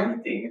just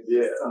everything.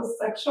 It's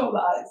so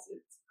sexualized.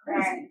 It's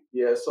crazy.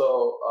 Yeah,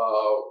 so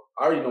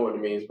I already know what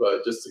it means,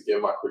 but just to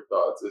give my quick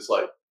thoughts, it's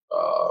like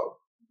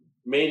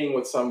mating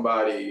with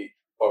somebody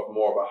of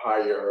more of a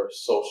higher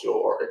social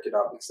or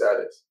economic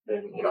status,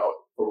 and you know,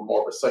 for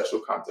more of a sexual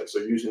context. So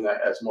using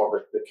that as more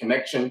of the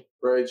connection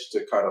bridge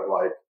to kind of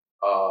like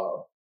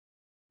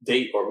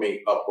date or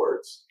mate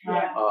upwards.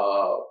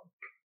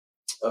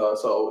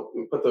 So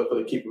we put for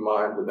the keep in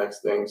mind the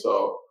next thing.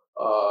 So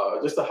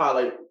just to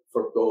highlight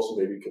for those who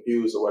may be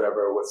confused or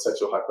whatever with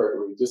sexual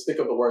hypergamy, just think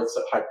of the word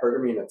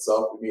hypergamy in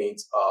itself. It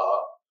means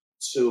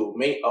to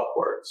mate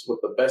upwards with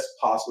the best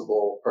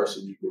possible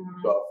person you can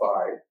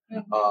find.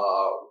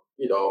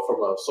 You know,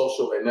 from a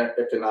social and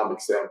economic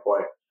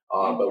standpoint,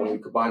 But when you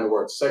combine the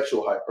word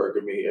sexual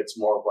hypergamy, it's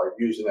more of like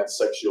using that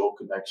sexual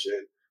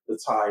connection to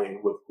tie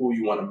in with who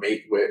you want to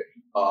mate with,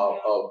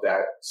 of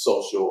that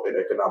social and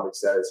economic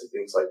status and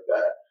things like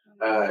that.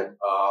 And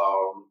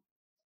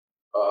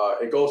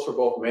it goes for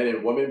both men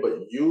and women, but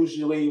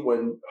usually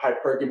when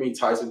hypergamy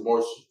ties in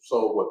more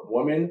so what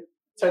women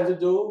tend to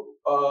do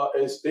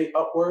is date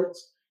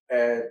upwards,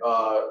 and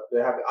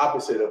they have the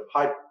opposite of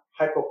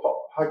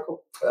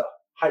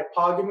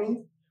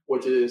hypogamy,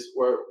 which is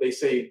where they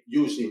say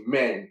usually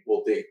men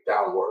will date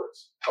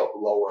downwards of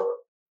lower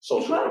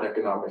social and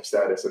economic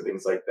status and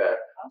things like that.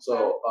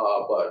 So,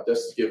 but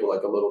just to give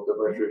like a little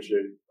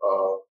differentiation,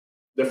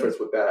 difference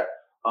with that.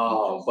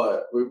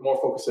 But we're more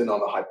focusing on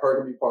the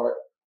hypergamy part,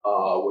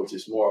 which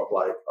is more of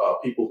like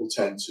people who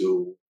tend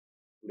to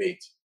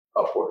mate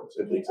upwards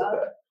and things like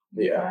that.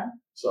 Yeah.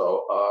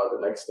 So the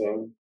next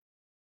thing.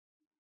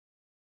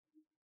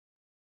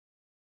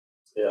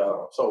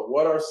 Yeah. So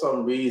what are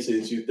some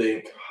reasons you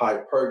think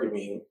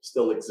hypergamy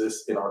still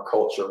exists in our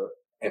culture,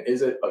 and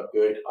is it a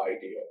good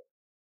idea?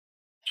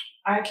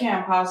 I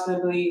can't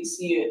possibly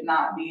see it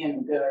not being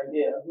a good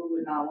idea. Who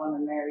would not want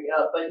to marry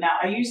up? But now,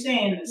 are you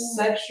saying the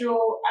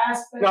sexual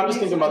aspect? No, I'm just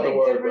thinking about the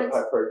word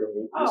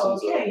hypergamy. Oh,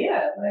 okay,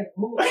 yeah. Like,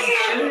 who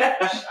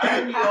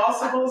are we all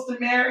supposed to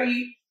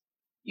marry?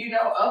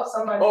 Up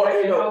somebody.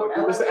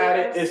 Oh, just to add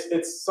it,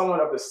 it's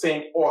someone of the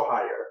same or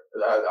higher.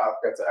 I've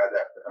got to add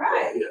that.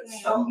 Right.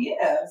 Yes. So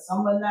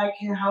someone that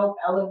can help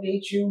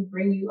elevate you,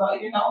 bring you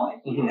up.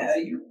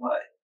 You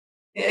what?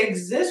 It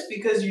exists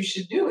because you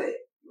should do it.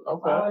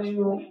 Okay. Why would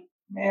you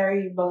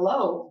marry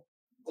below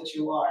what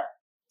you are?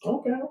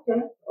 Okay.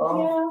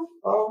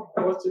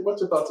 What's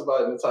your thoughts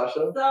about it,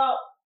 Natasha? So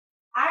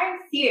I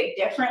see it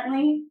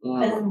differently.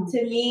 Because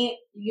to me,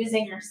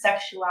 using your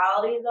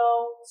sexuality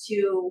though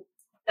to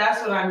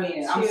that's what I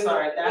mean. I'm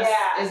sorry.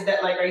 Is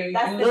that like, are you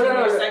using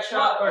your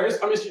sexuality? Or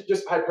I'm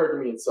just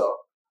hypergamy itself.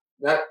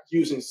 Not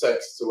using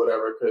sex to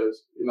whatever,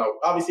 because,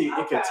 obviously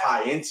it can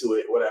tie into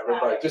it, whatever,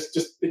 but just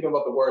thinking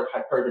about the word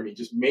hypergamy,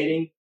 just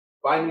mating,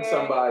 finding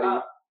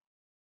somebody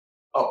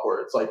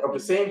upwards, like of the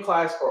same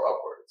class or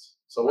upwards.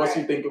 So what do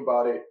you think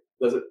about it?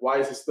 Why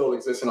does it still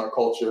exist in our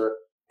culture?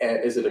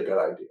 And is it a good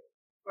idea?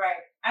 Right.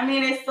 I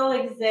mean, it still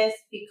exists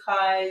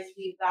because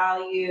we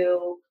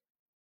value,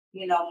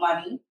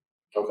 money.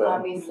 Okay.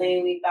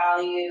 Obviously, we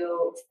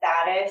value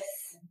status,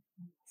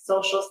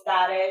 social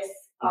status.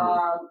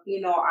 I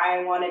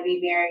want to be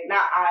married.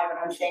 Not I, but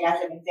I'm saying as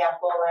an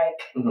example,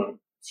 like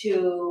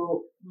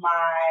to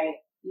my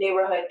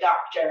neighborhood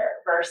doctor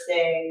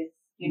versus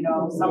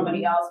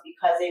somebody else,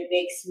 because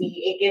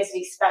it gives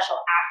me special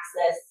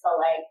access to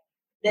like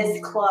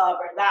this club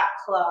or that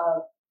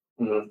club.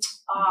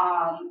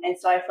 And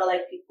so I feel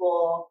like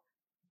people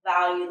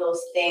value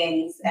those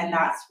things, and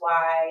that's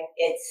why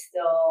it's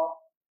still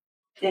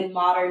in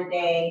modern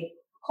day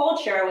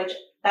culture, which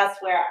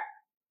that's where,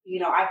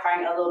 I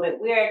find it a little bit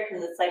weird,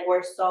 because it's like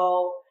we're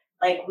so,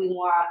 like, we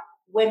want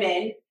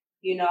women,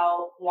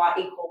 want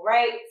equal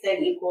rights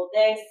and equal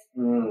this,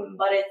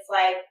 but it's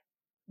like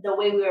the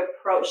way we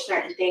approach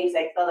certain things,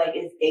 I feel like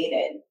is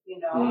dated,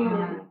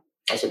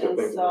 That's a good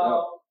thing.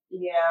 So,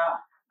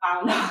 I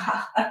don't know.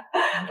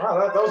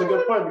 Wow, that was a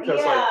good point,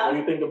 because like when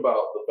you think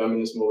about the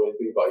feminist movement,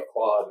 think about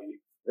equality,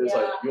 it's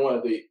like you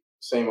want to be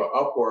same or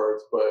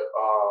upwards, but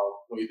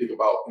when you think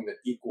about in the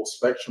equal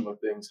spectrum of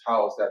things,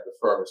 how is that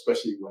differ,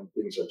 especially when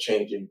things are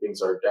changing,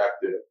 things are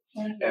adaptive.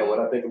 And when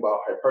I think about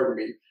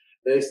hypergamy,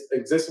 it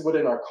exists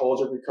within our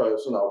culture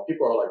because,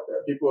 people are like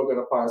that. People are going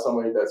to find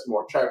somebody that's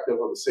more attractive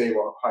of the same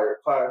or higher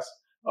class.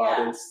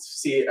 They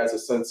see it as a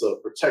sense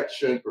of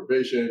protection,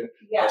 provision,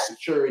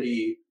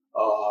 security,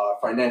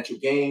 financial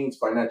gains,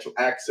 financial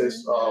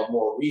access,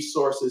 more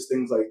resources,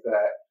 things like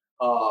that.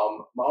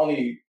 My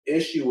only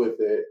issue with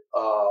it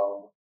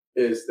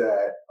is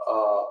that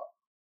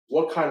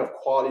what kind of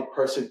quality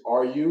person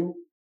are you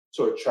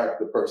to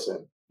attract the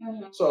person?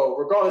 So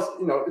regardless,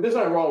 there's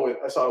nothing wrong with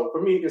it. So for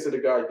me, is it a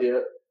good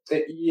idea?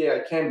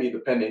 It can be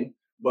depending,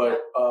 but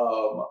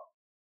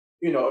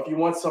if you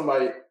want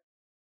somebody,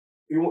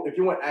 if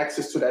you want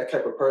access to that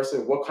type of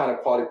person, what kind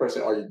of quality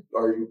person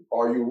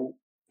are you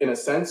in a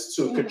sense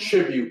to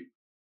contribute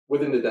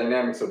within the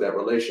dynamics of that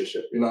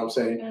relationship? You know what I'm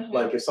saying?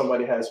 Like if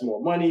somebody has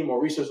more money, more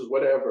resources,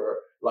 whatever,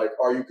 like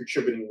are you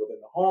contributing within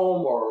the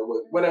home or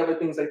with whatever,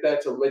 things like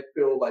that, to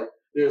feel like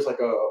there's like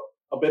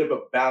a bit of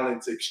a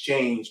balance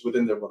exchange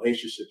within the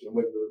relationship and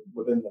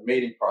within the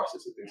mating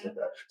process and things like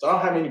that. So I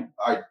don't have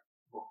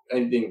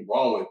anything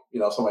wrong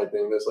with, somebody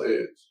thinking this,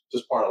 it's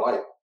just part of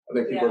life. I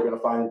think people are going to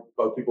find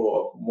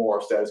people of more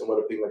status and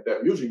whatever, things like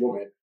that, usually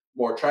women,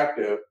 more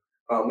attractive.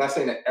 I'm not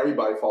saying that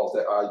everybody follows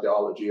that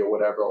ideology or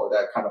whatever, or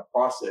that kind of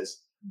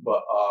process,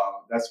 but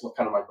that's what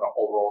kind of like my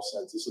overall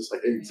sense. It's just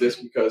like it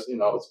exists because,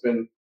 it's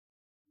been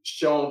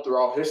shown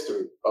throughout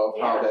history of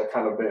how that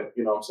kind of been,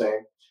 what I'm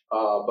saying?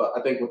 But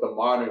I think with the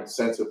modern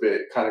sense of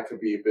it kind of could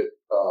be a bit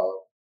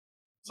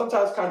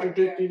sometimes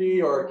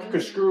contradictory or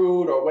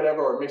construed or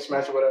whatever, or mixed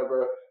match or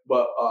whatever.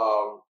 But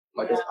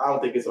I don't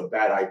think it's a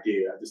bad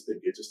idea. I just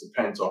think it just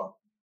depends on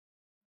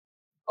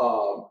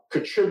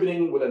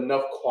contributing with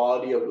enough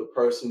quality of the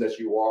person that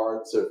you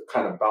are to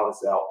kind of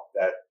balance out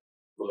that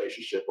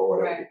relationship or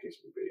whatever the case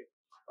may be.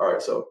 All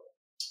right, so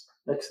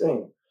next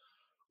thing.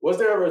 Was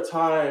there ever a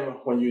time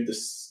when you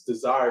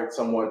desired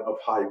someone of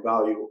high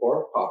value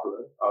or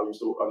popular? I'll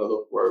use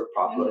another word,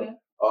 popular.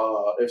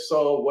 If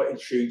so, what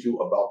intrigued you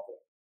about them?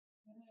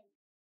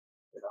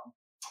 You know,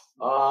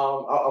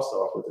 I'll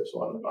start off with this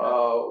one.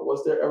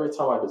 Was there ever a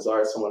time I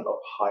desired someone of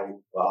high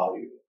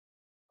value?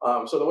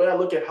 So the way I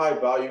look at high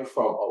value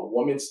from a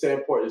woman's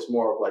standpoint is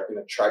more of like an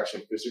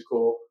attraction,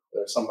 physical,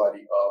 or somebody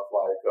of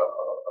like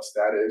a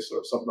status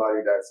or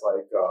somebody that's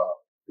like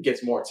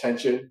gets more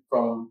attention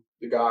from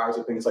the guys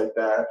or things like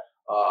that.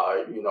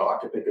 You know, I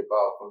could think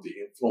about from the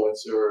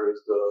influencers,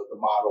 the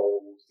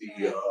models,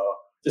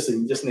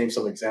 just name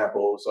some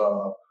examples.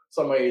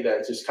 Somebody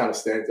that just kind of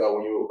stands out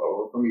when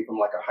you, for me, from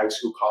like a high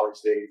school, college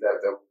days,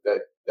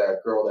 that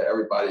girl that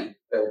every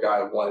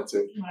guy wanted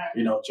to,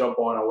 you know, jump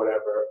on or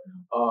whatever.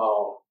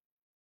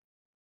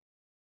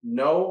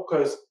 No,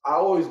 because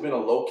I've always been a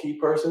low-key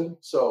person,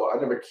 so I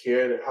never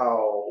cared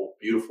how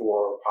beautiful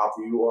or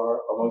popular you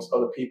are amongst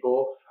other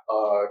people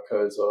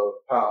because of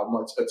how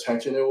much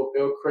attention it'll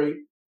create.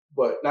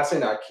 But not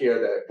saying I care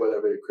that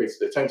whatever it creates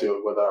the attention,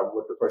 whether I'm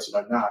with the person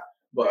or not,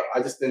 but I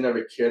just didn't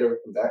ever care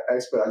from that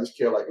aspect. I just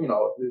care, like, you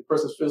know, if the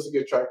person's physically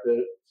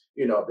attractive,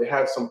 you know, they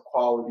have some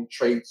quality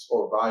traits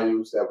or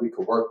values that we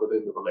could work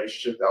within the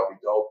relationship, that would be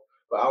dope.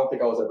 But I don't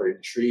think I was ever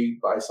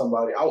intrigued by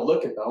somebody. I would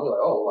look at them, I'm like,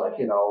 oh, like,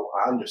 you know,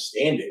 I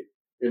understand it.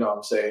 You know what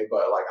I'm saying?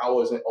 But like, I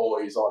wasn't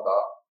always on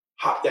the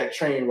hop that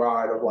train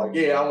ride of like,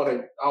 yeah, I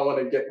want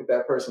to get with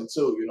that person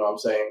too. You know what I'm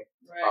saying?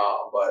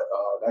 Right. But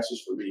that's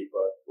just for me.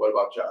 But what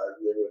about y'all? Is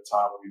there a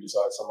time when you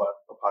decided someone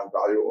of high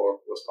value or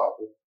was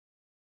popular?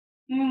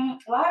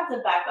 Well, I have to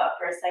back up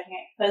for a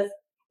second because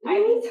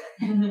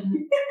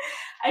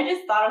I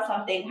just thought of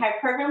something.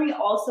 Hypergamy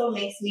also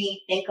makes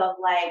me think of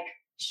like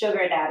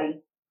sugar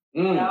daddy.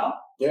 You know?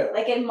 Yeah.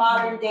 Like in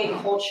modern day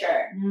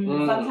culture,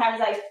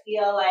 sometimes I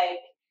feel like,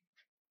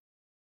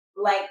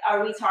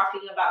 are we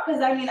talking about,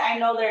 because I mean, I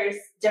know there's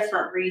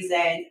different reasons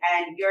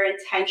and your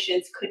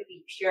intentions could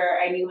be pure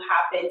and you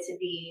happen to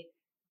be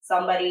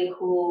somebody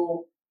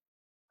who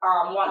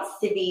wants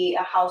to be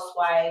a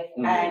housewife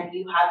and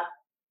you have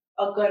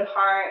a good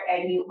heart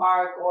and you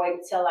are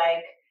going to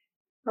like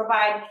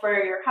provide for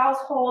your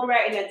household,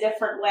 right, in a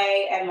different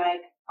way. And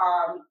like,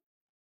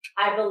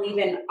 I believe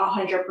in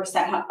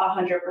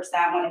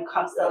 100% when it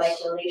comes to like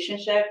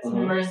relationships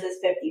versus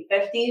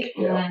 50-50.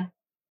 Yeah.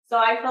 So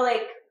I feel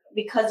like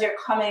because you're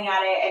coming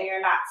at it and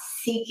you're not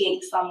seeking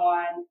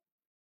someone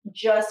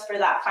just for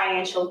that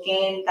financial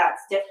gain,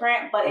 that's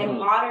different. But in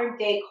modern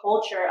day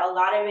culture, a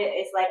lot of it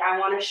is like, I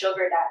want a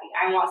sugar daddy.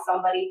 I want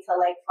somebody to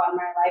like fund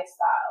my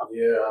lifestyle.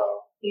 Yeah.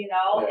 You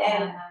know,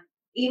 and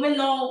even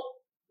though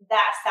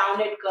that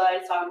sounded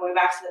good, so I'm going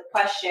back to the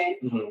question,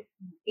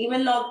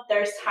 even though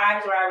there's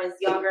times where I was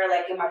younger,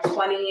 like in my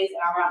 20s,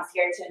 and I'm not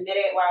scared to admit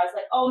it, where I was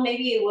like, oh,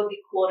 maybe it would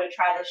be cool to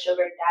try the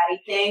sugar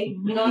daddy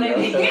thing. You know what I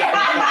mean? Hey,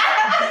 that's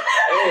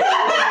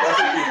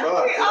what you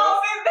thought. We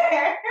all been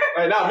there.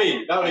 Right, not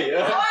me.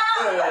 Yeah.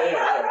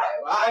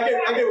 I get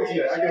what you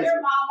mean. I get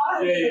your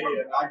mama.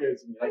 Yeah. I get what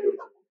you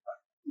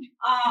mean.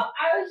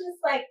 I was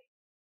just like,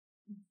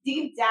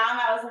 deep down,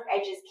 I was like, I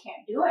just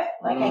can't do it.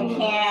 Like, I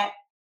can't.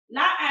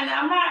 And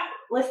I'm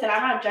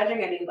not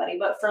judging anybody,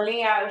 but for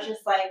me, I was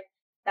just like,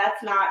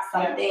 that's not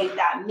something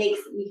that makes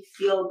me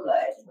feel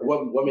good.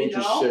 What made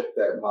you shift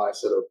that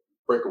mindset or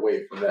break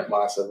away from that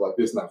mindset? Like,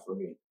 this is not for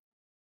me.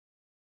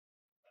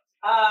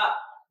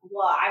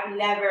 Well, I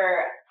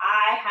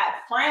had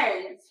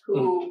friends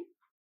who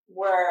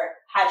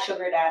had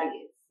sugar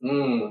daddies.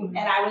 And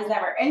I was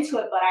never into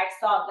it, but I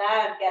saw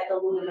them get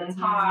the Louis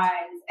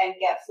Vuittons and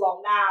get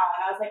flown out.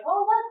 And I was like,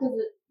 oh,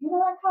 look,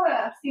 that kind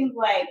of seems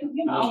like,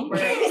 you know. You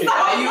working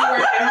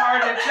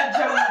hard at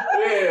your at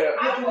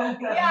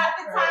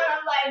the time,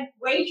 I'm like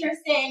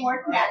waitressing,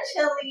 working at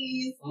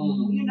Chili's,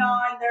 you know,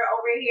 and they're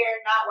over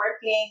here not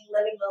working,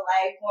 living the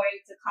life, going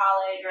to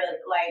college or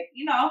like,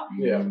 you know.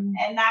 Yeah.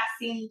 And that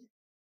seemed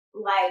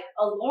like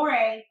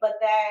alluring, but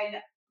then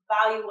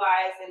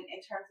value-wise and in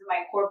terms of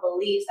my core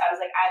beliefs, I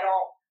was like,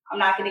 I'm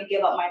not going to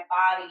give up my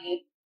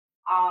body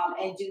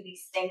and do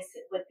these things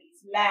with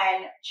these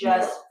men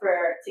just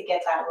to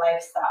get that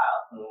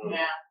lifestyle.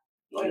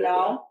 You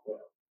know?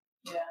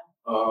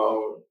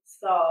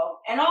 So,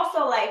 and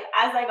also like,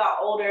 as I got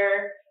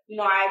older, you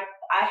know, I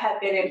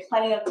have been in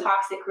plenty of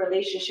toxic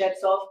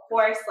relationships. So of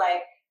course,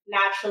 like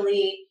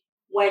naturally,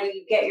 when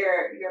you get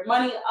your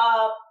money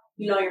up,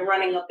 you know, you're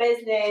running a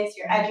business,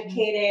 you're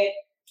educated,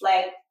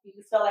 like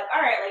you feel like,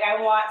 all right, like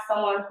I want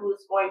someone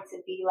who's going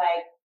to be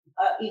like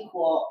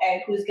equal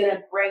and who's going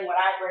to bring what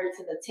I bring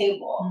to the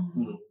table.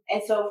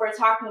 And so if we're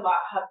talking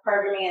about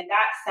hypergamy in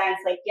that sense,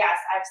 like, yes,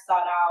 I've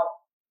sought out,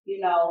 you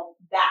know,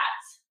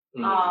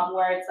 that,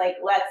 where it's like,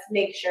 let's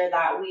make sure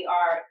that we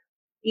are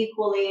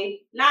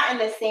equally, not in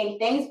the same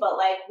things, but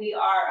like we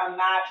are a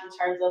match in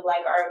terms of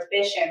like our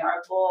ambition,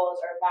 our goals,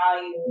 our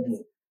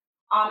values.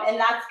 And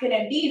that's going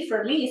to be,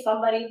 for me,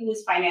 somebody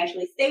who's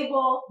financially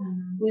stable,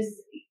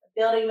 who's,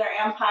 building their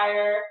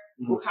empire,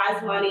 who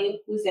has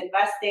money, who's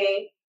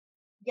investing.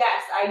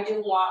 Yes, I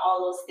do want all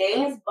those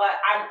things, but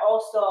I'm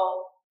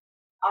also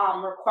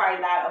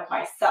requiring that of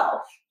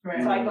myself.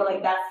 Right. So I feel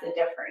like that's the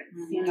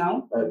difference, you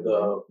know? And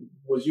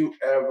would you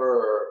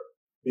ever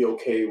be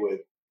okay with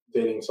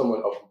dating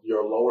someone of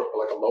your lower,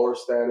 like a lower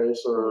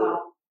status, or?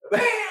 No.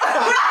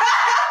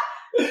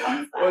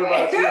 What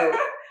about you?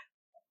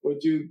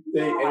 Would you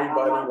date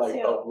anybody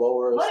like of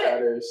lower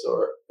status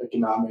or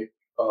economic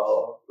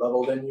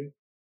level than you?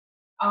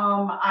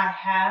 I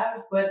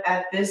have, but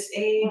at this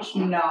age,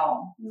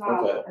 no.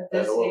 Okay. At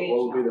this age,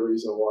 what would be the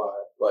reason why?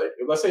 Like,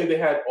 let's say they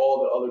had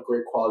all the other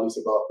great qualities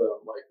about them.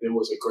 Like, there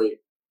was a great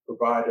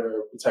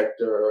provider,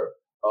 protector,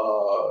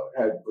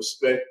 had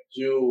respect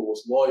you,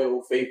 was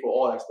loyal, faithful,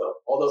 all that stuff,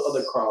 all the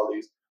other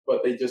qualities,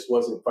 but they just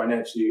wasn't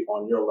financially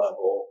on your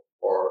level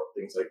or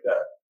things like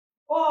that.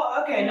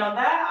 Well, okay, no,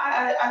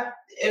 that I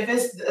if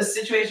it's a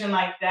situation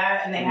like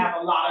that and they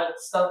have a lot of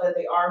stuff that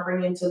they are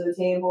bringing to the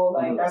table,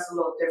 like that's a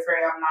little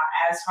different. I'm not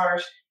as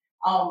harsh.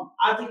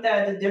 I think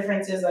that the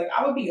difference is like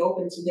I would be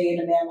open to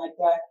dating a man like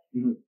that,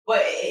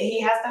 but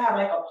he has to have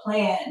like a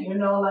plan, you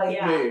know. Like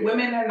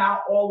women are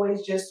not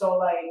always just so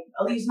like,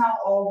 at least not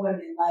all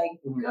women. Like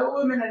good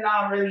women are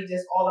not really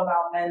just all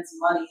about men's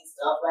money and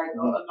stuff. Like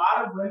a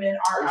lot of women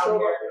are out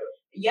here.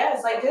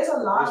 Yes, like there's a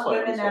lot of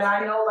women that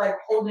I know like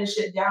holding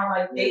shit down.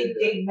 Like they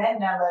date men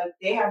that like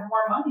they have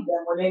more money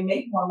than, or they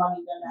make more money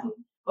than them.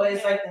 But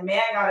it's like the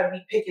man gotta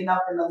be picking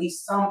up in at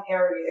least some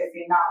area if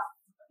you're not,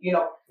 you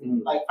know,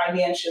 like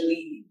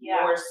financially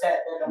more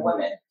set than the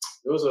women.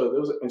 There was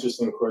an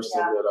interesting question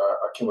that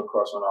I came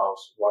across when I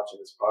was watching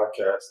this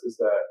podcast, is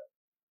that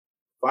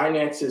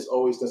finances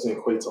always doesn't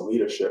equate to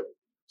leadership.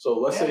 So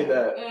let's say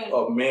that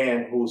a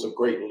man who's a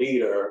great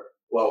leader,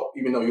 well,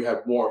 even though you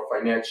have more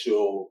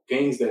financial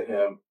gains than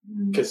him,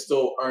 can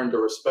still earn the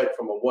respect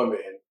from a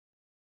woman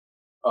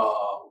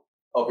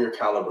of your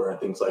caliber and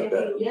things like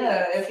that.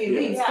 Yeah, if he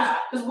leads.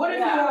 Because what if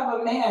you have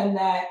a man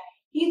that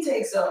he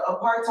takes a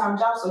part-time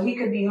job so he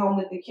could be home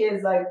with the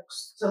kids, like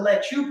to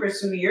let you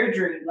pursue your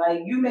dream.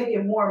 Like you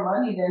making more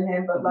money than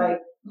him, but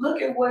like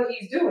look at what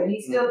he's doing.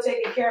 He's still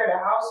taking care of the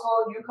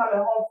household. You coming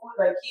home food,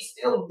 like he's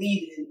still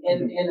leading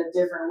in a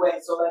different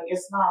way. So like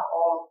it's not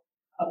all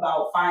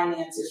about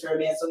finances for a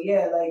man. So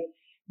yeah, like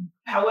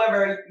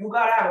however, you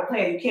gotta have a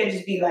plan. You can't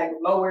just be like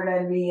lower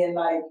than me and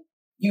like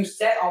you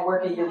set on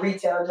working your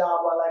retail job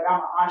while like I'm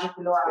an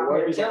entrepreneur.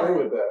 What if he's okay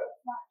with that?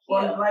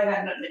 Well, like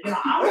I'm if he's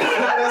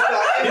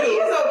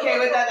okay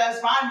with that, that's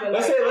fine. But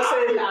let's like,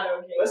 say, not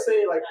okay. Let's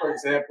say, like for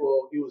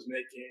example, he was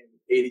making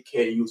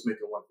 $80K, you was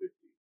making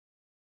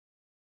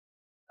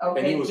 $150.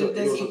 Okay.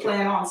 Does he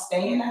plan on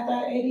staying at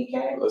that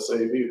 $80K? Let's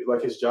say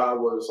like his job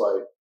was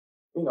like,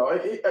 you know,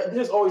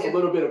 there's always a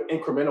little bit of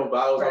incremental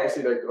values,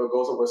 obviously, that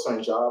goes over a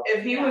certain job.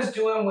 If he was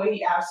doing what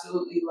he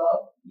absolutely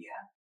loved,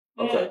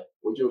 Okay.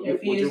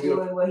 If he is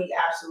doing what he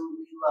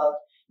absolutely loved.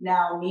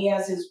 Now, me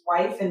as his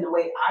wife and the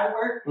way I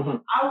work,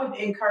 I would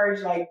encourage,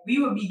 like, we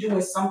would be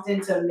doing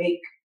something to make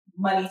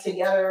money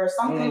together or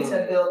something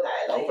to build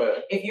that. Like,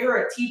 if you're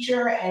a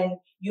teacher and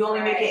you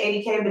only make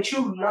it $80K, but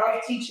you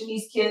love teaching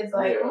these kids,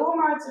 like, who am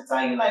I to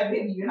tell you, like,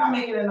 baby, you're not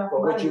making enough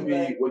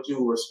money. Would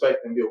you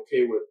respect and be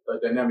okay with the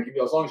dynamic?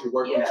 As long as you're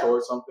working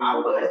towards something? I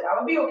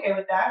would be okay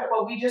with that,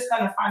 but we just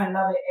gonna find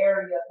another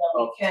area that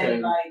we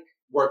can, like,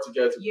 work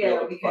together to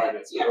build the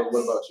finances.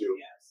 What about you?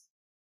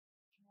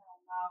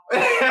 You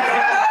don't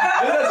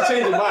have to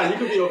change your mind. You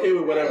can be okay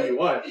with whatever you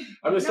want.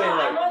 I'm just saying,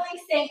 like, I'm only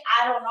saying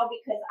I don't know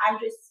because I'm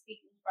just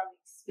speaking from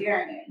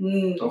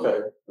experience.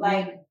 Okay.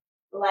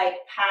 Like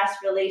past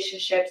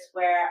relationships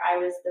where I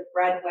was the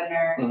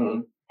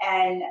breadwinner,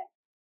 and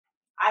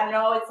I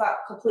know it's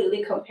not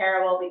completely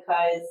comparable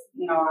because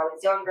you know I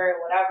was younger,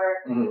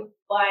 whatever.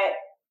 But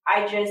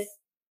I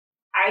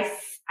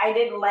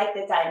didn't like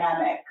the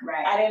dynamic.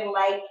 Right. I didn't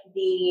like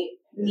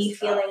me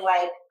feeling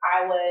like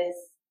I was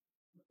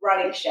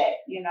running shit,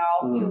 you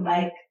know,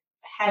 like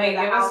having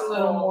give us a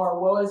little more.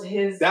 What was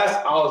his?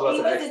 I was about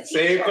to ask the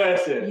same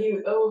question. Did he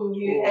love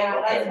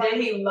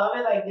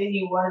it? Like, did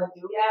he want to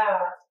do it? Yeah.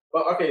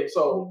 Well, okay,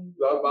 so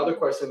the other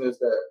question is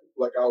that,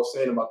 like I was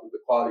saying about the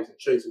qualities and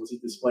traits, was he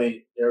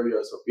displaying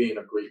areas of being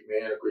a great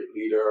man, a great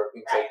leader,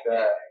 things like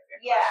that?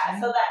 Yeah,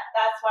 so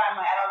that's why I'm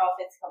like, I don't know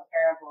if it's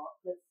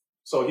comparable.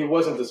 So he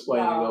wasn't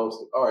displaying those.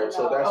 All right,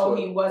 so that's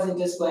he wasn't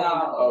displaying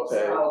those.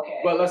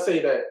 Okay. But let's say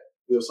that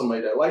there was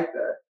somebody that liked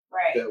that.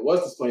 Right. That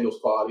was displaying those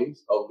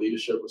qualities of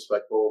leadership,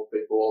 respectful,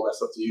 faithful, all that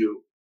stuff to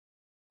you.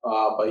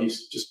 But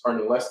he's just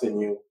earning less than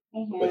you,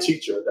 the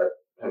teacher, that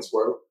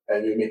henceforth,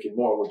 and you're making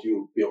more. Would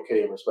you be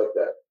okay and respect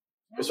that?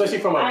 Especially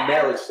from a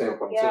marriage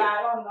standpoint, too.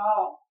 I don't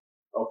know.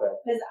 Okay.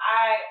 Because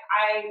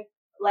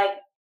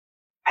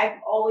I've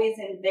always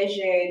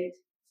envisioned,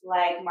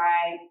 like,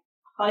 my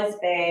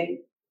husband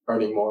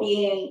earning more,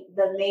 being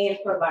the main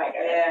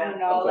provider. You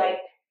know, like,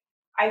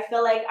 I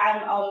feel like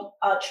I'm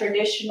a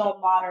traditional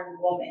modern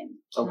woman.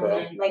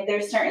 Okay. Like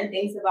there's certain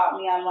things about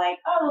me I'm like,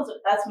 oh,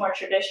 that's more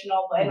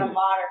traditional, but in a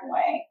modern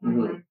way.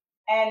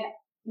 And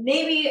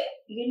maybe,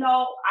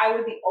 I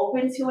would be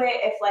open to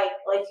it if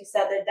like you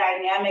said, the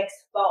dynamics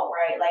felt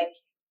right. Like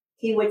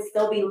he would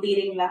still be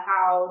leading the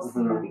house,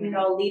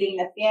 leading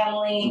the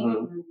family.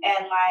 And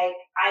like,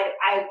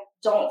 I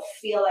don't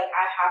feel like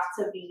I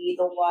have to be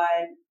the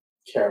one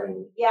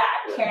carrying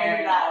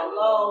that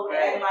load,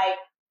 and like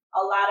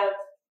a lot of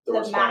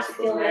the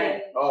masculine,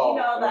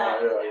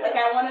 like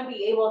I want to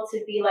be able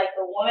to be like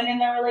the woman in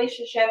the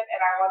relationship, and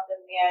I want the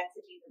man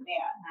to be the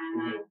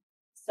man.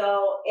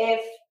 So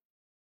if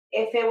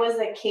it was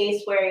a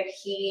case where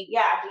he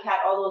had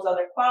all those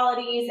other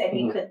qualities and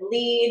he could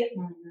lead,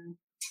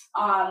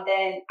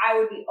 then I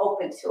would be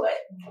open to it.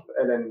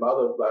 And then my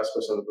other last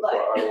question before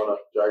I don't want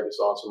to drag this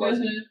on too much.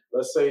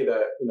 Let's say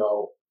that,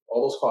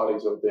 all those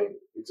qualities and things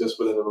exist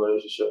within the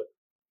relationship.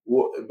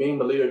 Being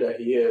the leader that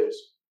he is,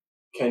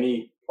 can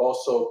he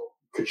also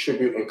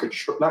contribute and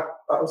control, I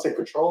would say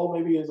control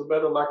maybe is a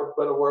lack of a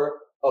better word,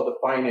 of the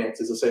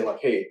finances, to say like,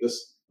 hey,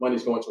 this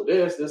money's going to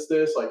this,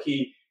 like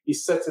he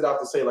sets it out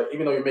to say like,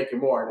 even though you're making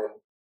more, and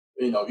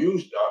then,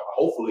 you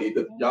hopefully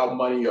y'all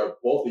money or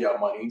both of y'all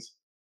monies,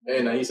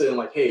 and he's saying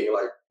like, hey,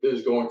 like this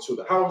is going to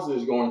the house, this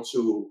is going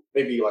to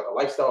maybe like a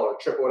lifestyle or a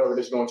trip or whatever,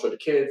 this is going to the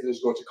kids, this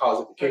is going to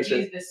college education.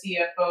 He's the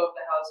CFO of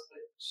the house, but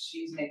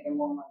she's making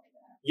more money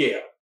than him.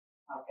 Yeah.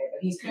 Okay,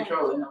 but he's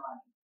controlling the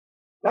money.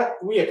 Not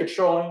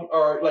controlling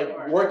or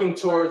like working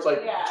towards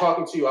like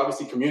talking to you,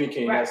 obviously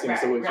communicating that seems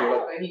to what you're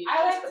like.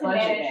 I like to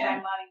manage my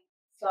money,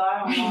 so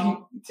I don't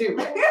know. Too.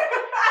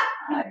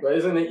 But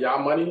isn't it y'all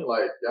money?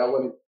 Like y'all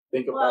wouldn't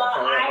think about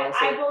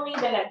I believe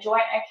in a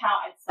joint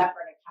account and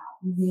separate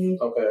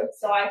accounts. Okay.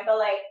 So I feel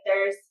like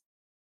there's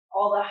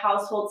all the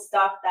household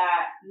stuff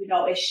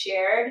that is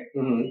shared,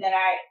 and then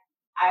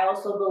I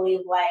also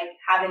believe like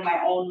having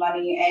my own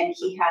money, and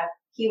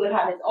he would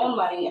have his own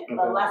money,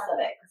 but less of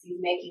it because he's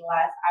making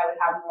less. I would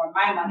have more of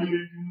my money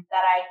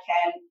that I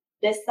can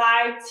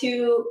decide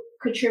to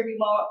contribute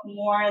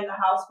more in the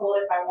household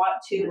if I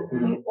want to,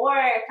 or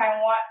if I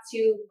want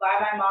to buy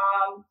my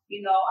mom,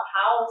 a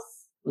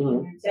house,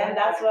 then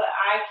that's what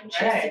I can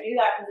choose to do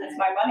that because it's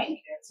my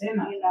money,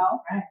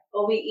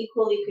 but we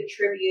equally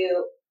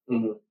contribute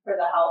for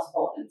the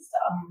household and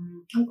stuff.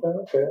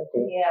 Okay.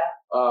 Yeah.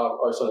 All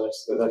right, so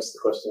the next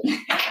question.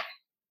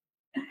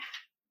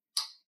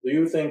 Do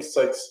you think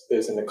sex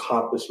is an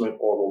accomplishment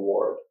or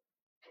reward?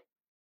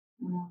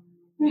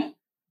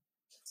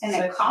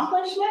 An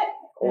accomplishment?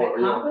 Or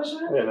an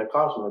accomplishment? Yeah, an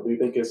accomplishment. Do you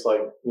think it's like,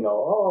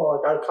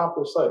 like I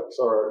accomplished sex,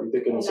 or you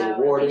thinking it's a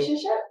rewarding?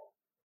 Relationship?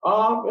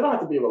 It don't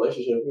have to be a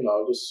relationship.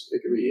 Just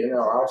it could be in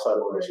or outside of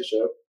a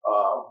relationship.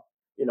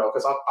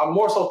 Because I'm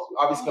more so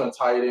obviously going to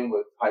tie it in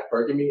with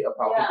hypergamy of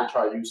how people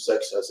try to use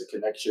sex as a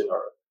connection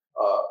or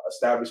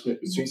establishment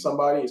between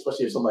somebody,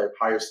 especially if somebody of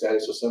higher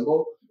status or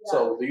symbol. Yeah.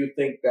 So do you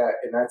think that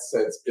in that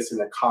sense it's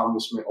an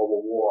accomplishment or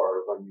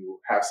reward when you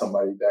have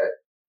somebody that,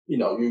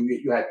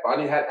 you had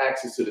finally had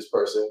access to this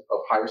person of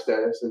higher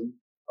status and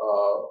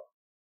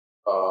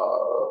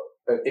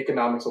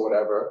economics or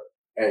whatever,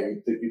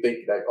 and you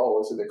think like, oh,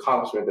 it's an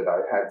accomplishment that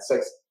I had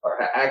sex or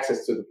had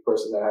access to the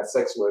person that I had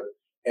sex with,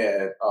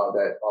 and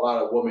that a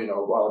lot of women or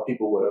a lot of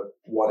people would have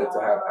wanted to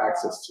have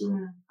access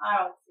to.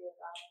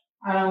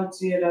 I don't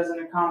see it as an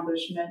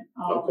accomplishment.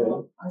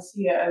 Okay. I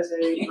see it as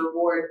a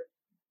reward.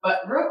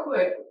 But real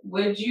quick,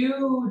 would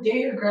you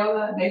date a girl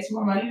that makes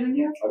more money than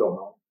you? I don't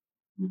know.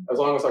 As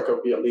long as I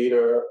could be a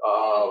leader,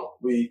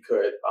 we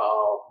could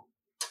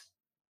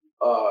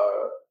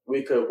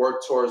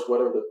work towards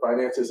whatever the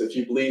finances. If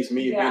she believes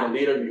me being a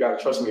leader, you got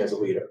to trust me as a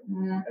leader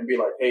and be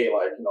like, hey,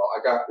 like, I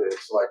got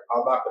this. Like,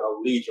 I'm not going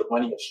to lead your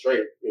money astray,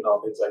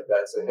 things like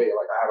that. Say, hey,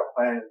 like, I have a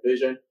plan and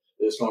vision.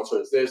 It's going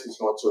towards this. It's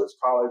going towards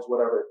college,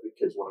 whatever. If the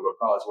kids want to go to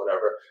college,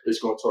 whatever. It's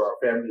going toward our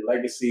family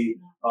legacy,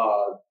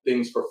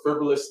 things for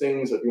frivolous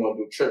things. If you want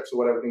to do trips or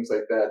whatever, things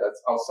like that.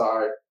 That's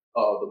outside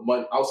the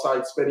money,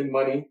 outside spending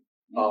money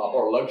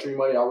or luxury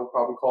money, I would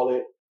probably call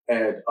it.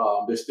 And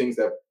there's things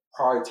that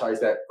prioritize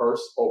that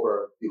first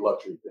over the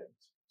luxury things.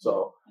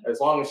 So as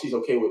long as she's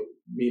okay with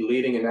me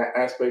leading in that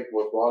aspect,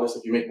 regardless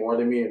if you make more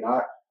than me or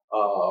not,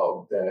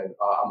 then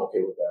I'm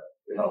okay with that.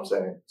 You know what I'm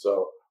saying?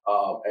 So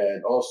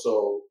and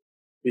also,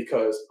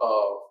 because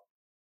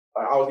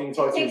I was even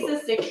talking to you. It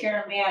takes a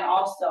secure man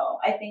also.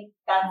 I think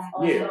that's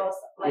also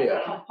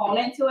a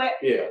component to it.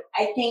 Yeah.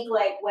 I think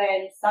like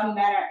when some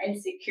men are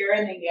insecure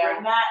and they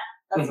bring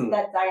that's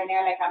that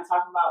dynamic I'm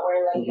talking about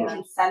where like you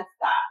can sense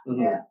that.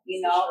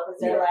 Because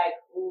they're like,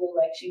 ooh,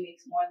 like she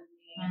makes more than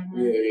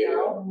me.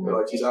 Yeah.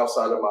 Like she's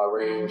outside of my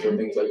range or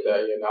things like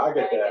that. I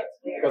get that.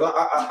 Because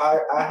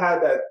I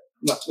had that,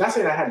 not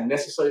saying I had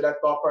necessarily that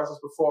thought process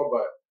before,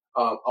 but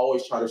I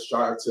always try to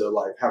strive to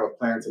like have a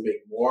plan to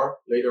make more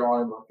later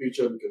on in my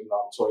future because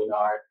I'm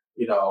 29,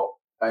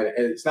 and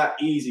it's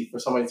not easy for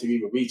somebody to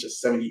even reach a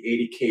 70,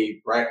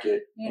 80K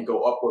bracket and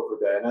go upward with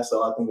that. And that's the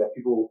other thing that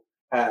people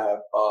have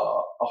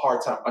a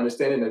hard time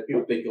understanding, that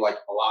people think like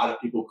a lot of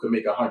people could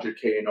make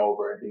 100K and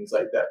over and things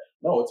like that.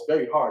 No, it's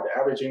very hard. The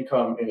average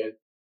income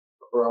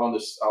around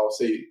this, I would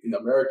say in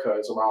America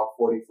is around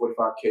 40,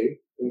 45K,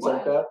 things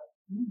like that.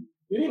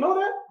 You didn't know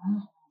that?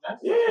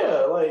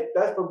 Yeah, like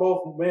that's for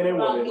both men and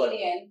women. Like,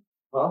 median.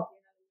 huh?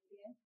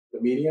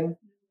 The median?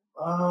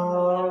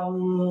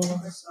 Average.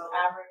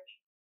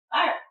 All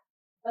right.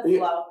 That's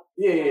low.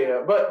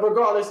 Yeah. But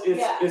regardless,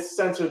 it's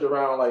centered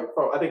around like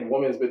I think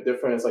women's a bit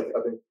different. It's like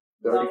I think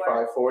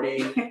 35,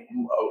 40.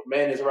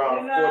 Men is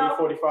around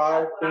 40,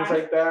 45, things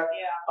like that.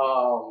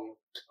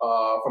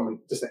 From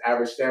just an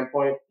average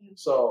standpoint.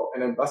 So,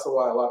 and then that's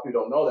why a lot of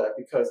people don't know that,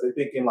 because they're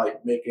thinking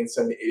like making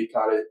 70,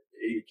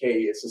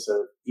 80K is just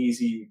an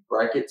easy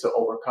bracket to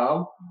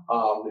overcome.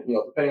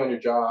 Depending on your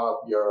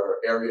job, your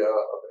area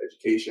of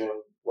education,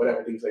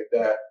 whatever, things like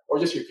that, or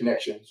just your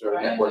connections or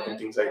networking,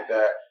 things like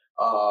that.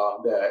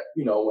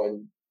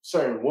 When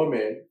certain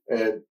women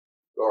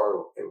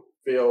or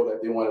feel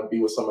that they want to be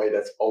with somebody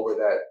that's over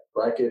that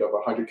bracket of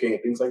 100K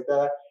and things like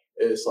that,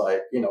 it's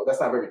like,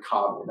 that's not very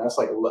common. That's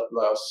like a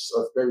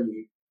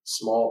very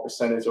small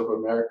percentage of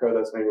America.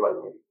 That's maybe like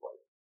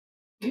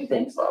you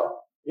think so?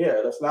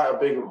 Yeah, that's not a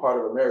big part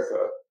of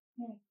America.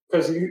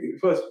 Because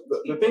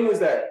the thing is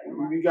that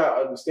we got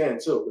to understand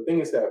too. The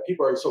thing is that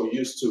people are so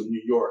used to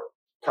New York,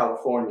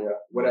 California,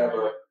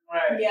 whatever.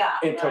 Right. Yeah.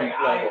 Income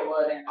like level.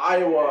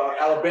 Iowa,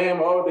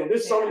 Alabama, all of them.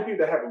 There's so many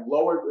people that have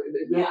lower,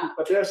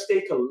 but their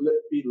state can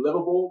be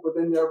livable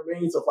within their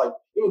means of like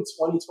even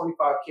 20,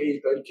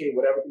 25K, 30K,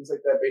 whatever, things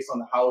like that, based on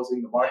the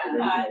housing, the market,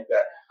 and everything like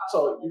that.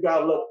 So you got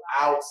to look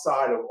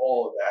outside of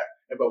all of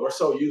that. But we're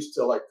so used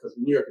to because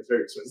New York is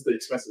very expensive. It's the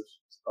expensive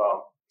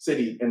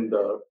city in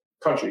the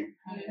country.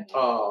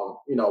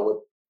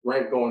 With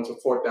rent going to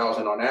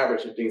 4,000 on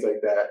average and things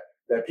like that.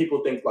 That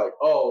people think like,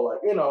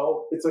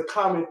 it's a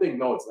common thing.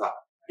 No, it's not.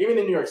 Even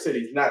in New York City,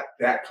 it's not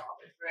that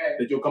common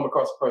that you'll come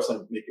across a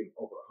person making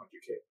over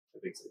 100K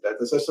and things like that.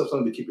 That's just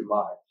something to keep in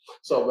mind.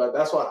 So, but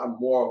that's why I'm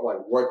more of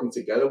like working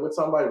together with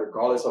somebody,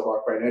 regardless of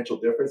our financial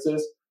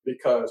differences,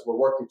 because we're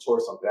working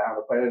towards something. I have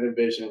a plan and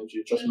vision.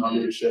 She trusts my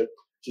leadership.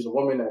 She's a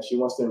woman that she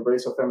wants to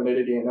embrace her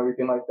femininity and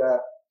everything like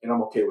that, and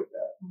I'm okay with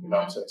that. You know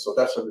what I'm saying? So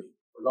that's for me.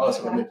 Regardless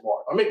if I make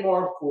more. If I make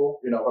more,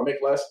 cool. If I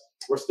make less,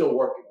 we're still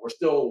working. We're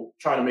still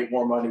trying to make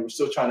more money. We're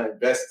still trying to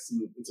invest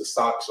into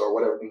stocks or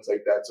whatever, things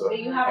like that. So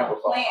you have a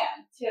plan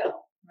too,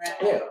 right?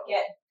 Yeah.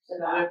 Get to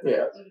that.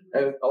 Yeah.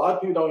 And a lot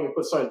of people don't even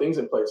put certain things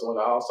in place. When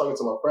I was talking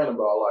to my friend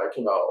about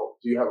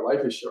do you have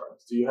life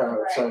insurance? Do you have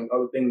certain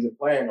other things in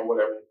plan or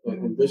whatever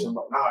in vision? I'm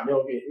like, nah,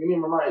 you need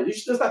to remind you.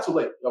 It's not too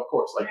late, of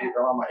course. Like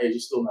around my age,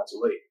 it's still not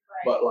too late.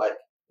 Right. But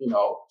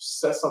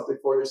set something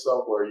for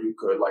yourself where you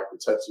could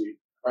protect you.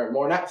 All right,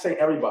 more not saying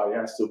everybody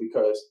has to,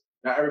 because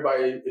not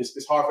everybody,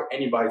 it's hard for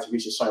anybody to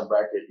reach a certain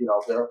bracket.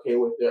 If they're okay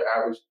with their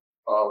average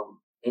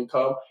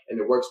income and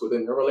it works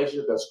within their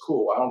relationship, that's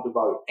cool. I don't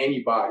devalue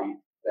anybody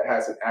that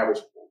has an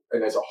average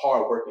and is a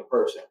hard-working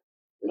person.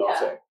 You know what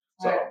I'm saying?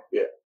 So,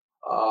 yeah.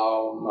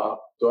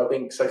 Do I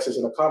think sex is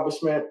an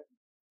accomplishment?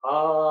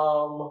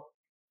 I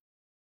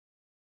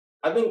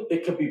think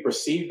it could be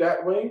perceived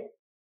that way.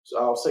 So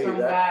I'll say from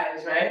that.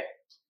 guys, right?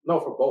 No,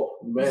 for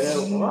both men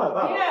and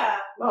women.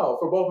 No,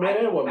 for both men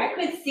and women. I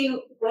could see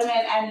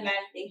women and men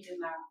thinking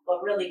that,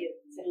 but really,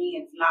 to me,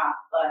 it's not.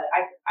 But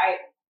I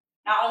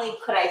not only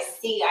could I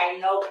see, I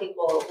know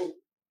people who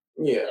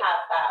have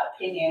that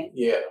opinion.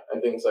 Yeah,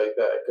 and things like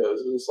that.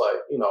 Because it's like,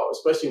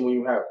 especially when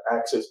you have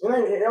access, and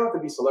it don't have to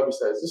be celebrity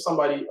status. Just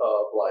somebody of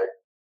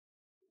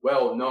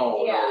well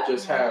known, or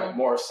just have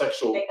more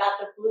sexual. They got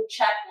the blue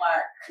check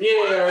mark.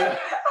 Yeah.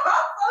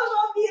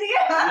 Social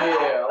media.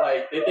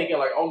 Yeah, they're thinking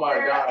oh my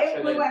gosh.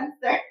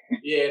 Influencer.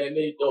 And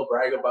then they'll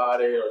brag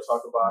about it or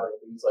talk about it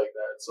and things like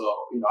that. So,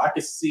 I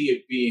could see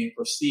it being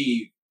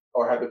perceived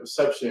or have the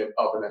perception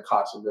of an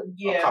accomplishment,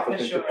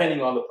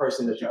 depending on the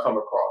person that you come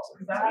across.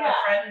 Because I have a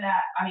friend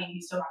that,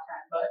 he's still my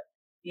friend, but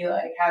he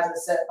has a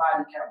set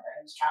body count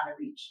that he's trying to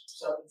reach.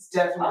 So he's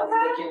definitely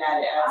looking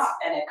at it as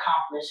an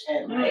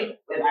accomplishment,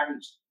 when I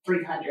reach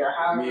 300 or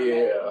however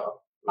many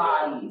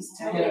bodies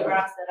to him. He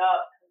wraps it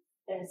up.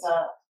 There's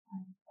a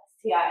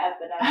TI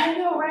epidemic. I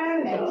know,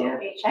 right?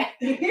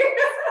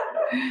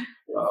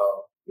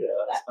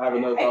 I have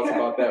another thoughts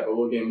about that, but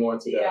we'll get more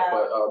into that.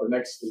 But the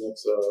next thing.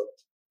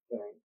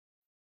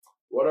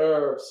 What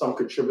are some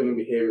contributing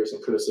behaviors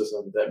and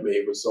criticism that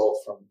may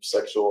result from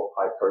sexual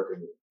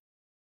hypergamy?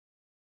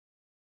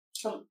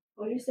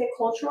 What did you say,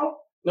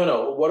 cultural?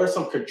 No. What are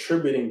some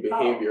contributing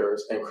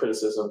behaviors and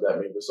criticism that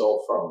may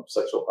result from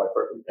sexual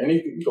hypergamy? And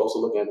you can also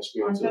look at the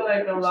screen too.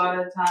 I feel a lot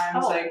of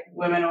times,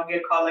 women will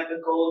get called a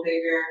gold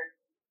digger.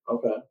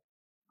 Okay.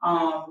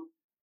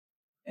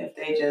 If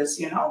they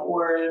just,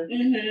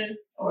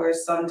 or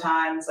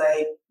sometimes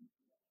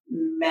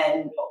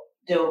men,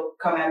 they'll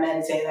come at men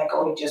and say he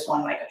just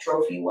want a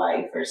trophy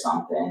wife or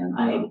something.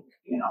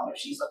 If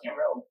she's looking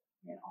real,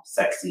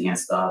 sexy and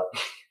stuff.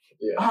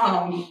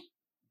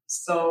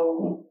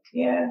 So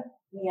yeah.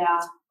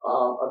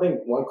 I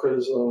think one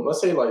criticism,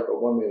 let's say a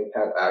woman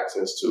had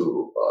access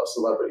to a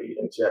celebrity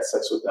and she had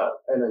sex with them.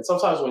 And then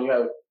sometimes when you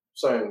have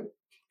certain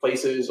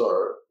places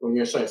or when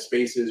you're in certain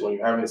spaces, when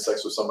you're having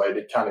sex with somebody,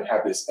 they kind of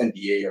have this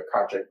NDA or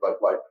contract,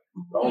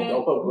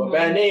 Don't put a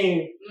bad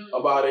name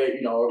about it,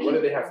 you know,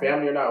 whether they have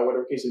family or not, or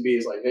whatever the case may be.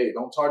 It's like, hey,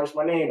 don't tarnish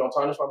my name, don't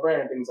tarnish my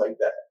brand, things like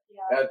that.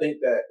 Yeah. And I think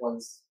that when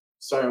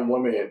certain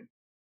women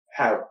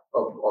have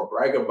or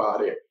brag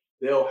about it,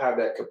 they'll have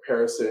that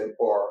comparison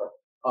or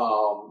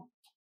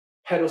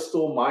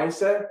pedestal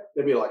mindset.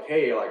 They'll be like,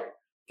 hey, like,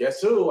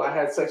 guess who? I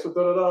had sex with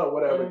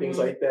whatever, things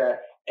like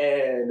that.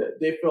 And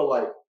they feel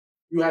like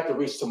you have to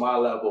reach to my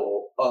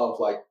level of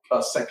like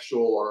a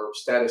sexual or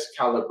status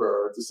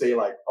caliber to say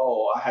like,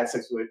 oh, I had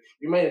sex with,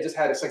 you may have just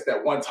had sex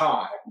that one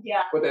time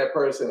with that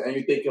person and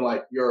you're thinking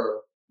like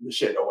you're the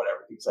shit or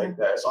whatever, things like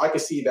that. So I can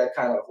see that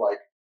kind of like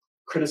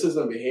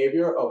criticism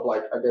behavior of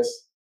like, I guess,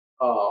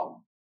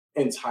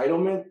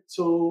 entitlement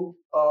to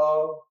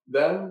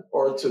them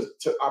or to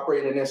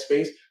operate in their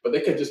space, but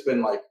they could just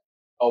been like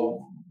a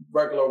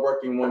regular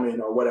working woman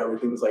or whatever,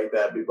 things like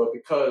that. But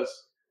because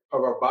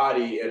of her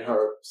body and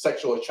her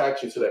sexual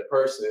attraction to that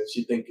person,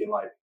 she's thinking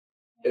like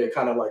it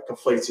kind of like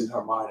conflates in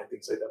her mind and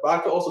things like that. But I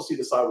could also see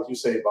the side what you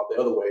say about the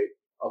other way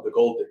of the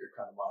gold digger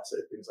kind of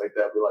mindset, things like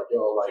that. Be like,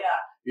 yo, like,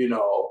 you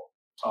know,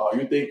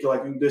 you think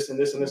like you this and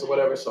this and this or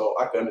whatever. So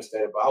I can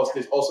understand. But I was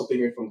also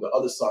thinking from the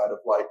other side of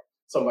like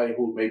somebody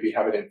who maybe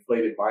have an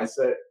inflated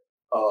mindset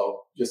of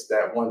just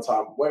that one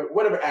time,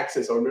 whatever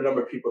access or the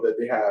number of people that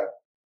they have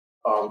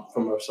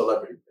from a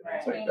celebrity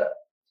and things like that.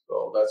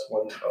 So that's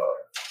one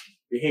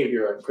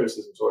behavior and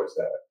criticism towards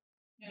that.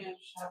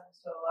 Happens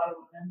to a lot of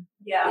women.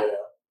 Yeah.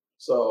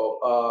 So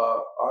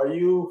are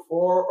you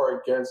for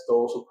or against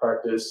those who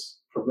practice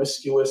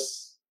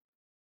promiscuous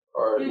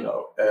or, you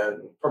know,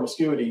 and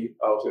promiscuity,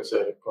 I was going to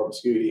say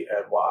promiscuity,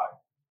 and why?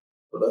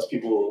 So that's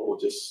people who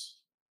just,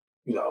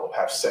 you know,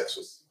 have sex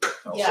with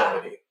so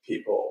many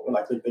people. And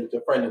like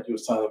the friend that you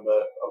was telling me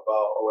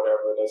about or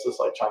whatever, that's just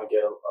like trying to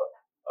get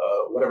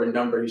whatever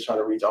number he's trying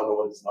to reach. I don't know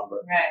what his number.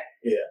 Right.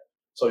 Yeah.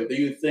 So do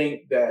you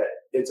think that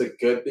it's a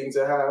good thing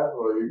to have,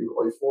 or are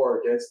you for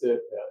or against it,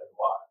 and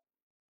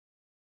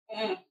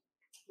why?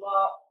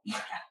 Well,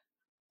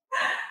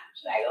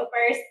 should I go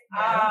first?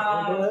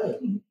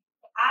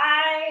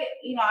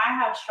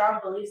 I have strong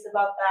beliefs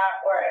about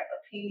that or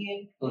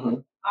opinion.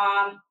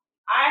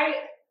 I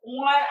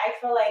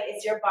feel like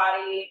it's your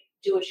body,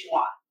 do what you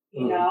want,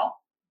 you know?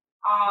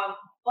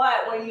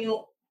 But when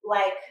you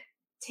like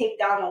take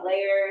down the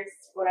layers,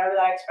 whatever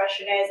that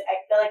expression is, I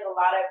feel like a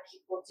lot of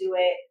people do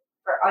it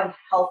for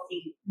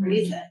unhealthy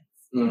reasons.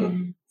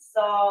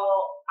 So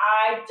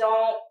I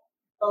don't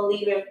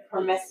believe in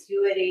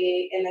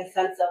promiscuity in the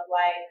sense of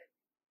like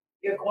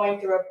you're going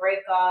through a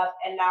breakup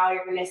and now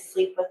you're going to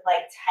sleep with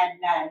like 10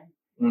 men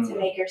to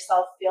make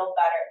yourself feel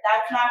better.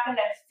 That's not going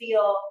to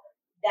feel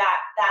that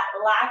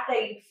lack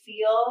that you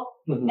feel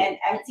and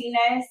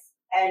emptiness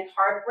and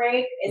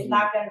heartbreak is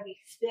not going to be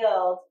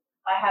filled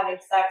by having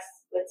sex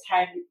with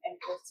 10 and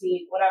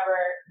 15, whatever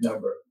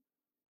number.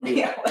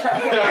 Whatever.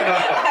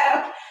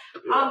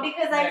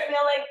 Because I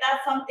feel like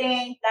that's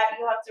something that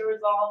you have to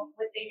resolve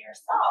within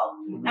yourself.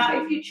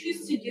 Now, if you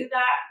choose to do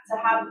that, to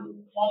have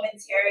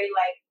momentary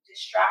like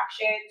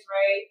distractions,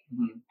 right?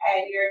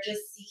 And you're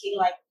just seeking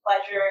like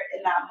pleasure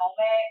in that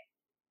moment,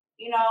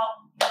 you know,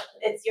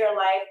 it's your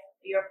life,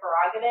 your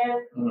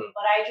prerogative.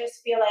 But I just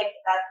feel like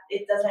that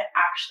it doesn't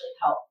actually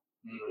help.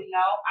 You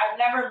know, I've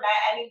never met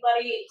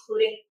anybody,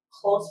 including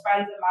close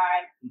friends of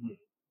mine,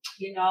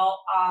 you know,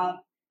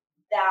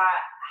 that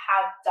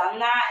have done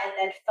that and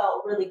then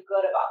felt really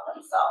good about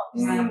themselves.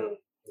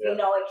 You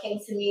know, it came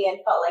to me and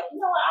felt like, you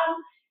know what,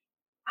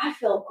 I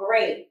feel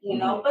great, you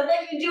know. But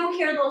then you do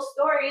hear those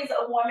stories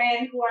of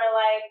women who are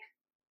like,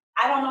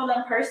 I don't know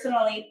them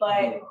personally,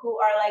 but who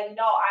are like,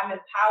 no, I'm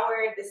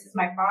empowered. This is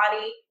my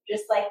body.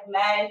 Just like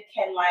men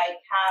can like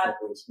have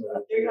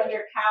a 300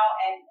 count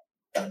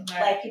and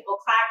like people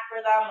clap for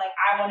them. Like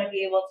I want to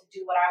be able to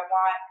do what I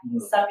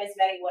want, suck as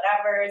many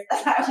whatevers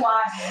as I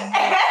want.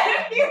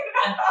 And, you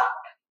know,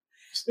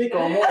 speak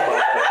on more about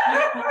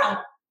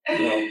that.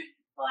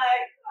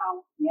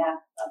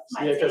 That's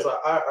my because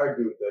I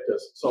agree with that.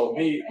 So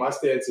my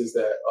stance is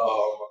that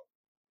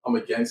I'm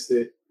against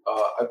it.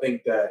 I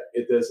think that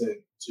it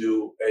doesn't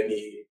do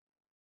any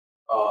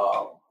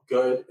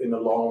good in the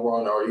long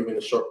run or even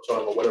the short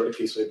term or whatever the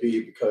case may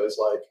be, because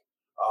like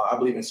I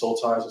believe in soul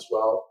ties as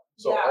well.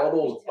 So all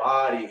those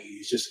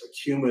bodies just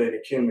accumulate.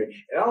 And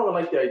I don't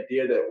like the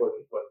idea that when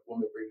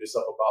women bring this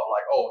up about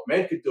like, oh,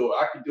 men could do it,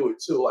 I could do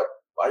it too. Like,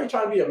 why are you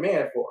trying to be a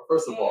man for,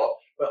 first of all?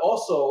 But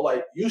also,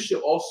 like, you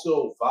should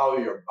also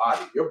value your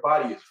body. Your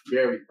body is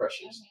very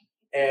precious.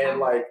 And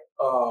like,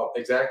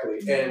 exactly.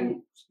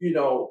 And, you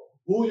know,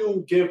 who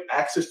you give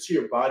access to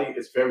your body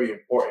is very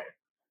important.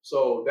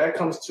 So that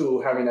comes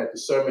to having that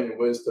discernment and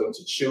wisdom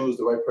to choose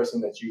the right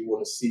person that you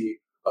want to see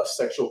a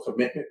sexual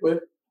commitment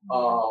with,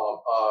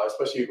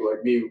 especially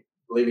like me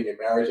believing in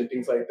marriage and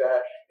things like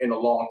that in the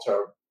long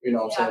term, you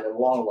know what I'm saying, in the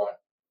long run.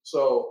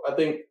 So I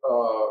think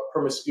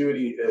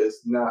promiscuity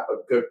is not a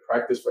good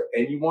practice for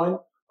anyone,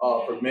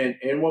 for men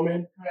and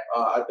women.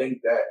 I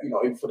think that, you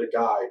know, even for the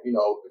guy, you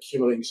know,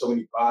 accumulating so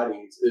many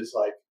bodies is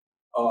like,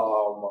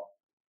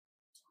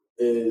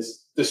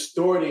 is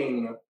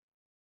distorting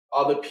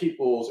other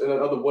people's and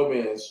other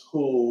women's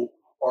who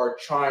are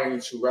trying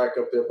to rack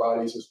up their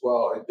bodies as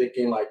well and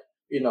thinking like,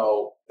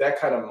 that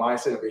kind of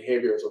mindset and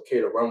behavior is okay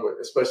to run with,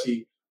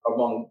 especially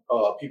among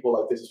people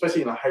like this,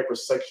 especially in a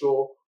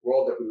hypersexual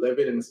world that we live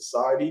in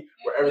society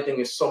where everything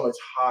is so much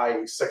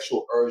high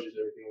sexual urges and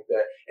everything like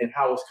that, and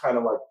how it's kind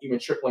of like even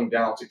trickling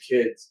down to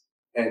kids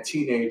and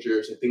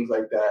teenagers and things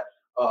like that,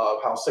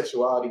 how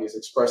sexuality is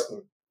expressed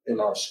in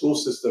our school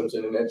systems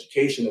and in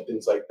education and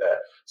things like that.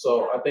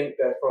 So I think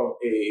that from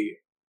a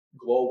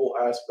global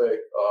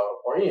aspect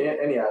or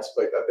any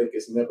aspect, I think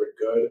it's never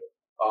good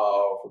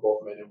for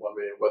both men and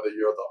women, whether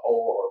you're the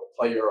whore or the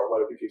player or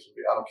whatever the case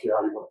may be. I don't care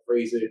how you want to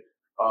phrase it.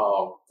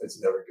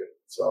 It's never good.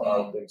 So I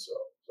don't think so.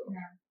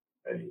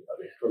 I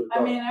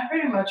mean, I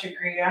pretty much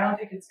agree. I don't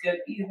think it's good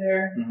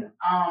either.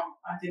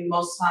 I think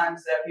most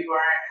times that people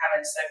aren't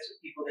having sex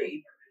with people they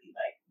even really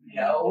like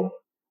know,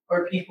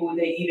 or people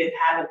they even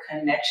have a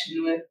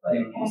connection with.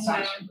 Like most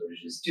times people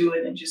are just do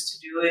it and just to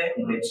do it,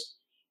 which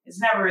is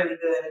never really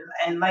good.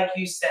 And like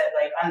you said,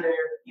 like under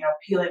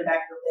peeling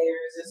back the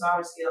layers, there's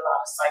obviously a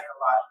lot of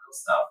psychological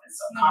stuff and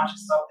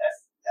subconscious stuff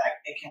that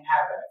it can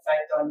have an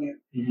effect on you.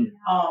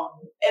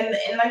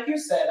 And like you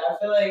said, I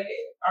feel like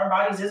our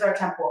bodies is our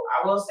temple.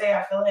 I will say,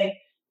 I feel like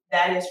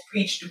that is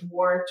preached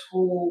more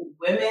to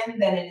women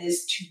than it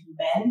is to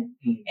men.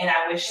 And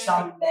I wish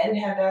some men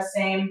had that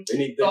same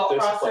thought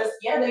process.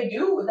 Yeah, they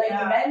do. Like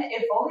the men,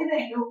 if only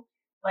they knew.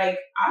 Like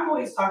I'm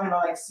always talking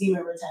about like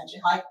semen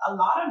retention. Like a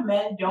lot of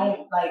men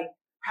don't like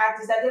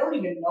practice that. They don't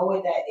even know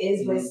what that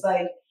is. But it's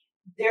like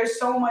there's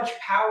so much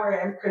power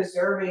in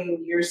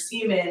preserving your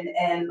semen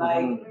and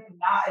like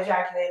not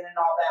ejaculating and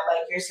all that.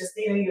 Like you're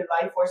sustaining your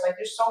life force. Like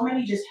there's so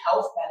many just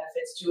health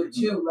benefits to it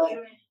too. Like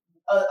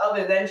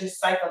other than just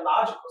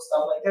psychological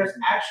stuff. Like there's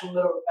actual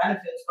little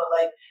benefits, but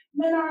like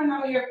men aren't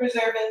out here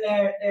preserving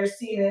their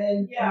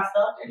semen and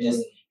stuff. They're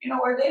just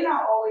or they're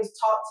not always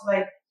taught to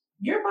like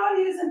your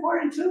body is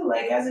important too.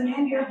 Like as a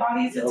man, your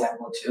body is a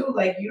temple too.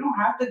 Like you don't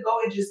have to go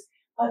and just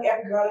like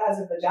every girl that has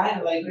a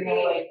vagina. Like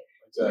like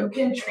you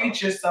can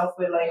treat yourself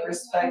with like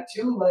respect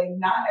too. Like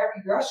not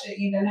every girl should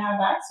even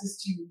have access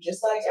to you.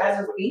 Just like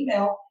as a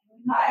female,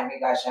 not every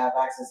guy should have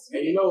access to you.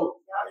 And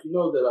you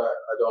know that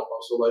I don't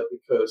also like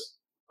because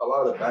a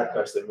lot of the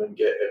backlash that men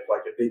get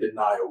if they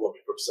deny a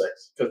woman from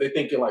sex because they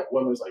thinking like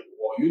women's like,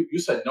 well, you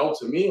said no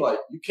to me, like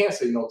you can't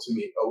say no to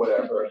me or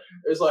whatever.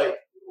 It's like,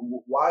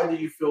 why do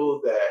you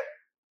feel that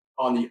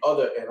on the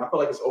other end? I feel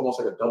like it's almost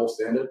like a double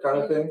standard kind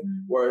of thing,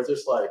 where it's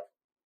just like,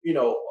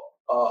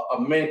 a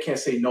man can't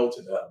say no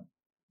to them,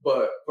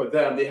 but for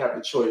them, they have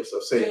the choice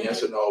of saying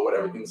yes or no or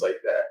whatever, things like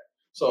that.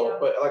 So,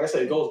 but like I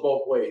said, it goes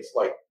both ways.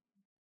 Like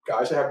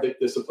guys should have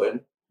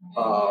discipline.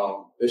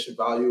 They should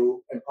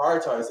value and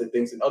prioritize the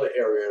things in other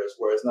areas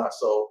where it's not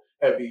so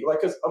heavy.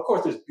 Like, because of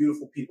course, there's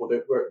beautiful people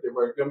that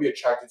we're going to be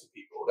attracted to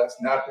people. That's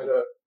not going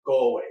to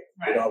go away.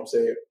 You know what I'm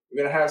saying?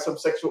 You're going to have some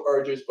sexual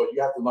urges, but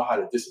you have to know how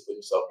to discipline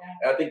yourself.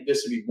 And I think there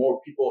should be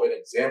more people and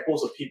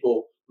examples of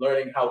people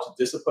learning how to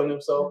discipline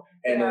themselves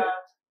and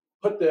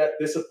put that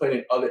discipline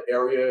in other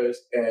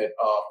areas and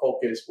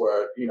focus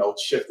where,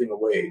 shifting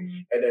away.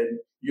 And then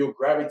you're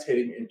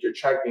gravitating and you're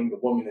attracting the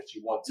woman that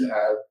you want to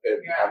have and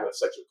have a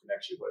sexual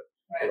connection with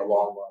in the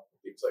long run,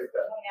 things like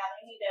that.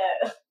 They need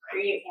to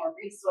create more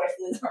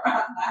resources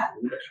around that.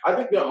 I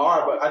think there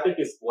are, but I think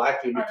it's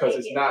lacking because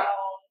it's not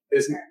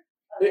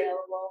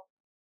available.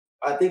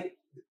 I think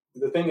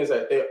the thing is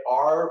that there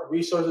are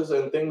resources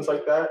and things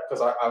like that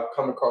because I've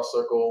come across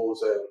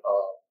circles and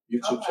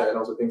YouTube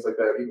channels and things like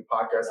that, even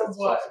podcasts that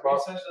talks about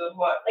resources of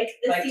what, like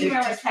the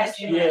semen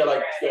retention. Yeah,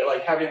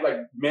 like having like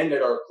men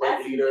that are great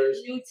That's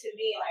leaders. New to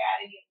me, like I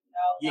didn't even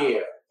know. That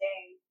was a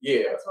thing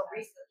until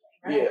recently.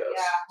 Right? Yeah.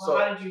 Well,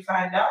 how did you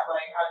find out?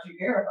 Like, how did you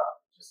hear about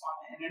it? Just on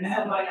the internet?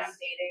 Somebody I'm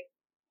dating.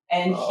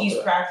 And he's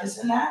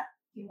practicing that?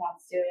 He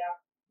wants to,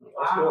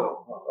 That's good.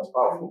 That's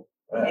powerful.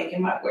 Yeah.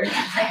 Making my word.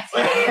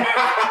 But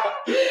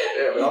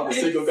I'm a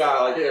single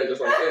guy, like just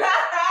like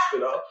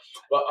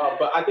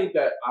But I think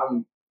that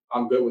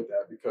I'm good with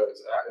that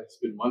because it's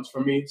been months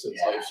for me since,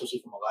 like, especially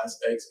from my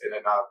last ex, and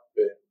then I've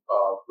been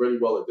really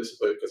well at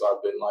discipline because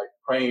I've been like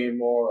praying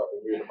more, I've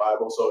been reading the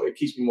Bible, so it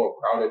keeps me more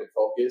grounded and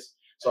focused.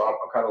 So I'm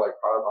kind of like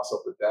proud of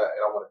myself with that,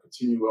 and I want to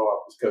continue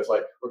on because,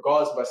 like,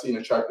 regardless if I see an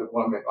attractive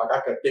woman, like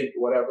I could think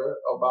whatever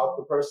about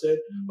the person,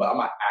 but I'm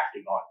not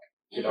acting on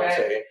it. You know what I'm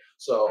saying?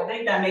 So I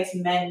think that makes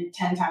men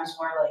 10 times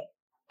more like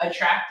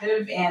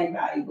attractive and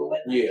valuable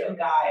with a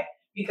guy.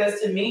 Because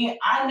to me,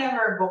 I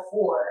never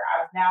before,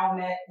 I've now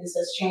met, this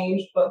has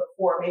changed, but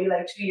before, maybe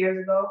like 2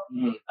 years ago,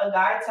 a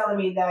guy telling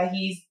me that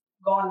he's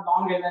gone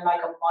longer than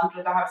like a month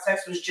without having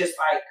sex was just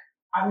like,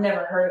 I've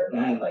never heard of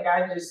that. Like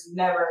I just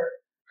never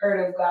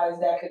heard of guys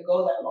that could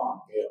go that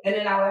long. And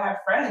then I would have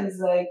friends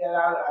like that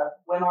I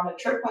went on a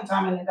trip one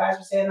time and the guys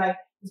were saying like,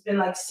 it's been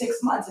like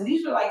 6 months. And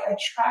these were like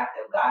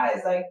attractive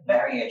guys, like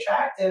very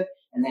attractive.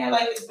 And they're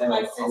like, it's been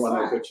like 6 months. I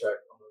want a good check.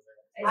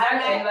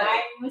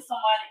 I knew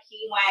someone,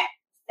 he went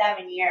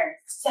 7 years.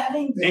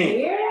 7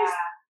 years? Yeah.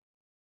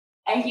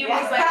 And he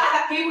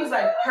was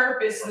like,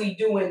 purposely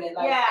doing it.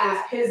 Like it was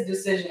his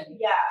decision.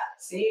 Yeah.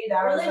 See,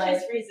 that was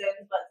religious like,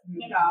 reasons, but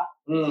you know,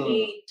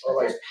 he or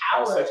like there's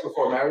power. sex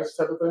before marriage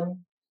type of thing.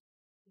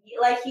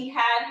 like he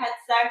had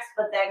sex,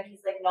 but then he's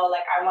like, no,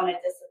 like I want to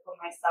discipline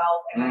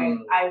myself, and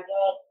I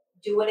won't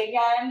do it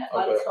again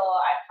until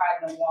I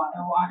find the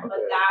one.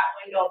 But that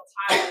window of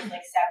time was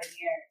like 7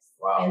 years.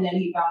 Wow. And then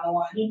he found the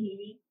one.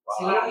 Wow.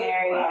 So he got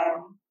married.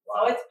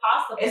 So it's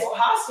possible. It's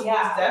possible.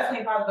 Yeah. It's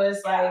definitely possible.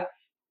 It's like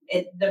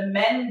the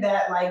men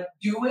that like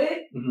do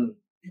it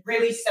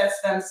really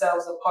sets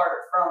themselves apart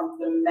from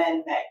the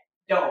men that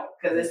don't.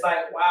 Because it's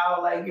like, wow,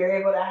 like you're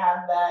able to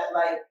have that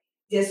like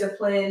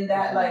discipline,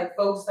 that like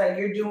folks like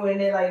you're doing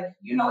it, like,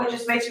 you know, it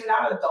just makes you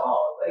not a dog.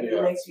 Like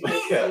it makes you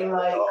seem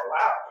like, wow,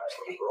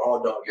 raw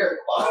dog. You're a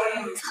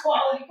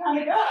quality kind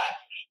of guy.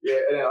 Yeah,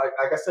 and then,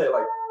 like I said,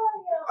 like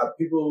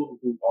people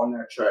who on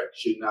that track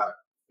should not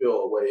feel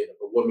a way if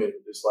a woman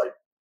is like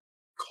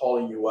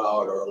calling you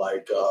out or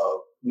like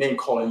name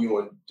calling you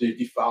and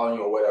defiling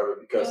you or whatever,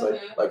 because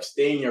like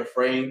stay in your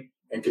frame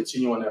and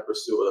continue on that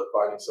pursuit of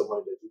finding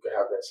someone that you can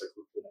have that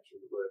sexual connection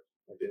with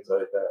and things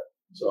like that.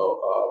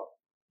 So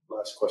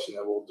last question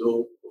that we'll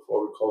do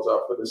before we close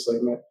out for this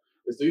segment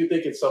is, do you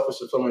think it's selfish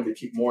for someone to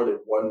keep more than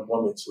one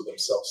woman to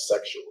themselves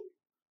sexually?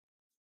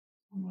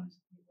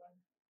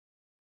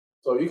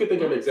 So you could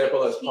think of an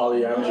example as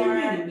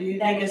polyamory. Do you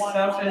think it's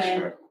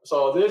selfish?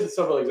 So there's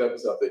several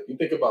examples of it. You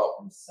think about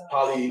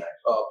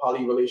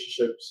poly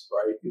relationships,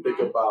 right? You think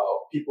about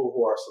people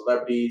who are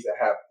celebrities that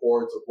have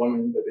hordes of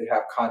women that they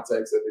have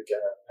contacts that they can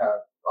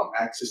have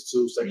access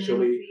to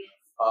sexually.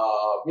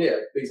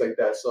 Things like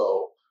that.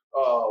 So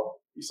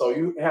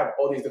you have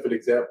all these different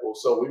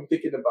examples. So we're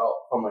thinking about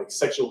from a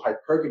sexual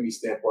hypergamy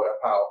standpoint of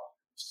how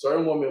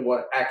certain women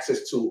want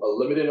access to a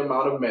limited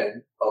amount of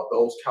men of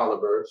those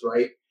calibers,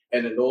 right?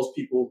 And then those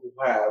people who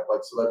have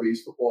like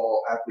celebrities,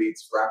 football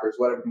athletes, rappers,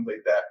 whatever, things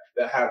like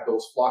that have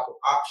those flock of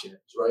options,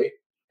 right?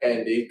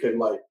 And they can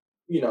like,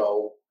 you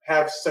know,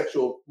 have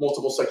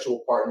multiple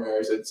sexual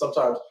partners. And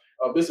sometimes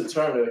this is a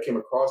term that I came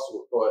across,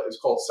 it's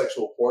called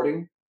sexual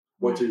hoarding,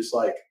 which is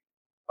like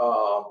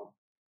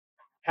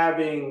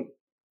having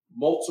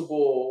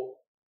multiple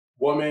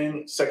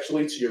women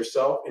sexually to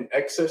yourself in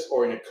excess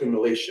or in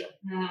accumulation.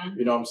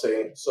 You know what I'm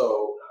saying?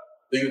 So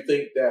do you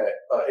think that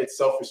it's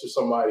selfish for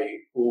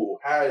somebody who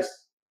has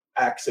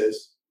access,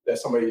 that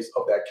somebody's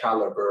of that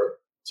caliber,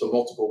 to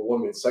multiple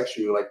women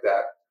sexually like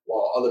that,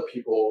 while other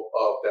people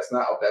that's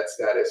not of that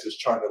status is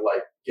trying to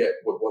like get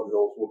with one of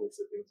those women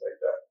and things like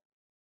that?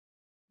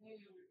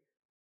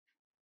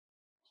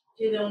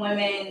 Do the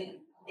women,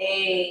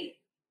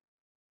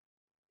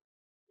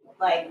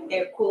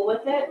 they're cool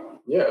with it?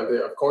 Yeah,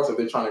 of course, if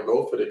they're trying to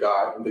go for the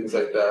guy and things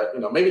like that, you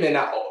know, maybe they're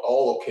not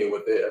all okay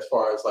with it as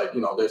far as like,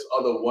 you know, there's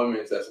other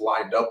women that's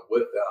lined up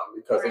with them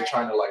because they're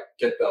trying to like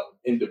get them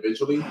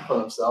individually for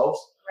themselves.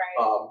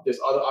 There's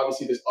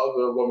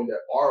other women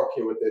that are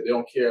okay with it. They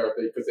don't care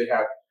because they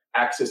have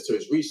access to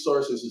his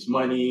resources, his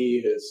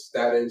money, his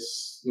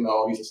status, you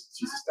know, he's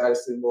a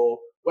status symbol,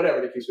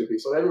 whatever the case would be.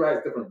 So everybody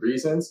has different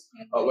reasons,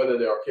 whether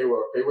they're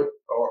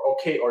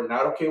okay or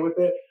not okay with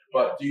it.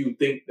 But do you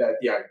think that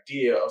the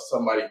idea of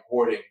somebody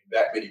hoarding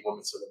that many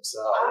women to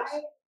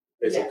themselves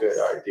is a good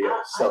idea?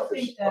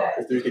 Selfish.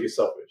 Do you think it's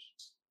selfish?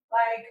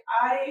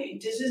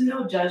 Like, this is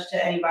no judge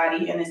to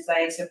anybody. And it's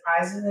like,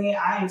 surprisingly,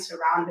 I am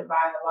surrounded by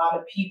a lot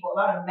of people, a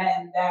lot of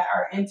men that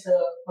are into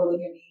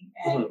polygamy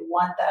and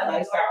want that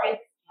lifestyle.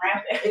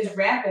 It's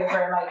rampant.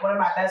 Where like one of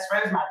my best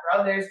friends, my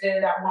brothers did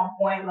it at one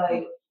point.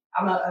 Like,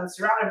 I'm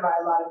surrounded by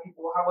a lot of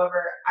people.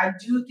 However, I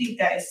do think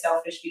that is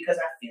selfish because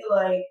I feel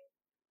like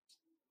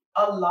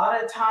a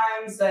lot of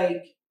times,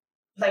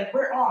 like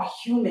we're all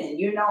human,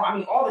 you know? I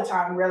mean, all the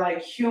time we're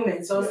like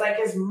human. So it's like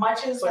as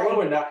much as like when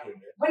we're not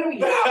human. When we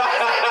not,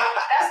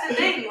 that's the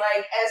thing.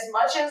 Like as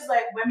much as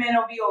like women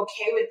will be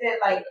okay with it,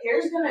 like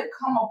there's gonna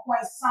come a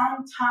point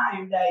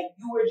sometime that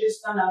you are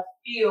just gonna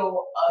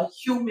feel a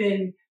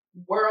human,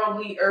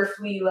 worldly,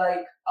 earthly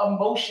like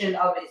emotion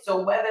of it.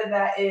 So whether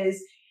that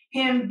is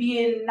him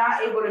being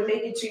not able to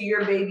make it to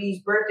your baby's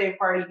birthday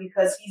party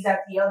because he's at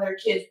the other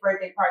kid's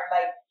birthday party,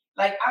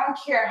 like, I don't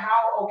care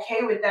how okay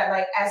with that.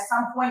 Like, at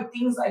some point,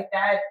 things like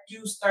that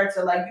do start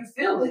to, like, you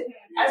feel it.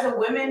 As a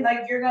woman,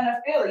 like, you're going to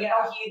feel it. You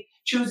know, he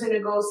choosing to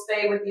go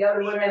stay with the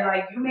other women.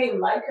 Like, you may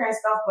like her and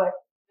stuff, but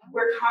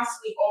we're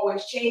constantly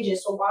always changing.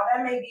 So while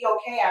that may be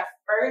okay at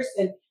first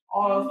and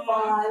all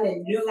fun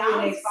and new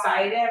and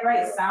exciting,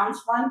 right? It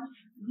sounds fun.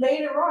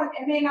 Later on,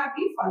 it may not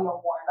be fun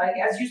no more. Like,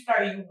 as you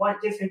start, you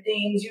want different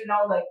things, you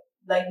know,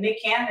 like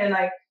Nick Cannon,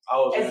 like,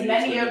 as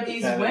many of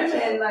these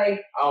women,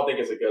 like, I don't think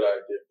it's a good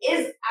idea.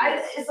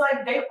 It's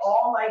like they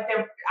all like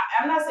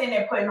I'm not saying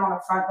they're putting on a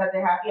front that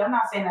they're happy. I'm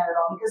not saying that at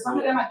all because some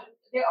of them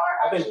they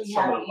are actually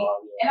happy,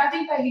 and I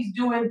think that he's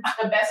doing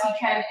the best he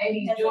can, and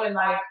he's doing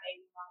like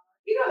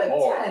he got like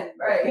more, 10,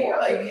 right?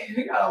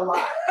 He got a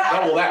lot.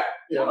 Double that,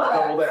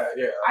 double that,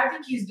 yeah. I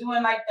think he's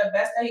doing like the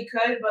best that he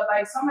could, but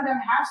like some of them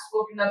have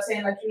spoken up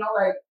saying like, you know,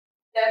 like,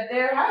 that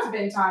there has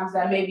been times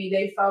that maybe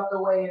they felt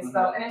the way and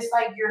stuff. And it's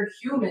like, you're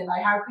human.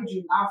 Like, how could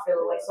you not feel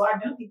the way? So I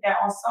do think that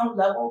on some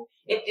level,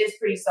 it is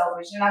pretty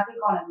selfish. And I think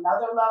on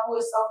another level,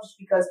 it's selfish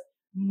because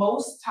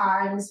most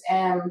times,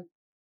 and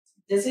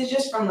this is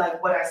just from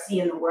like what I see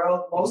in the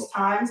world, most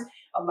times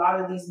a lot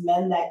of these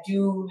men that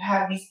do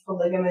have these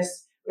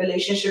polygamous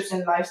relationships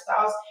and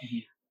lifestyles,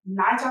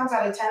 9 times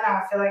out of 10,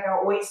 I feel like I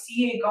always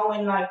see it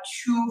going like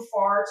too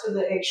far to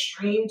the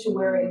extreme to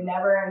where it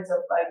never ends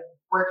up like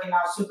working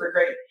out super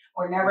great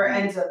or never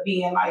ends up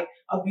being like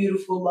a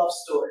beautiful love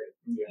story.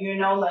 Yeah. You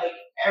know, like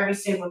every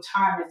single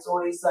time it's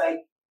always like,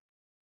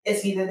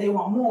 it's either they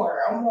want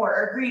more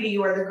or greedy,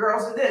 or the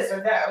girls are this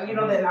or that, you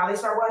know, that now they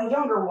start wanting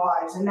younger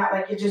wives, and that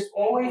like it just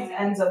always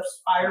ends up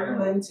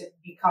spiraling to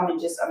becoming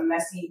just a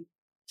messy,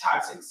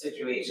 toxic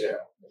situation.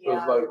 Yeah.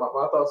 Because like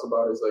my thoughts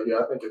about it is like,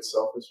 I think it's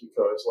selfish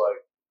because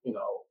like, you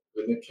know,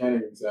 the Nick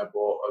Cannon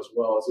example as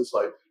well is just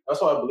like,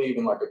 that's why I believe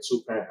in like a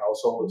 2-parent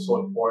household is so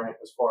important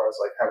as far as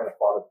like having a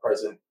father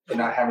present and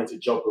not having to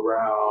joke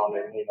around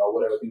and, you know,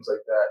 whatever, things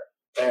like that.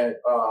 And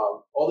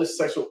all this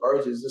sexual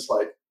urge is just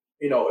like,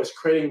 you know, it's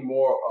creating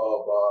more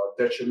of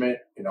a detriment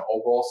in an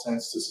overall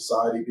sense to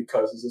society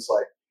because it's just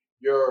like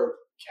you're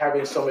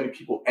having so many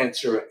people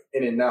enter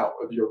in and out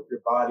of your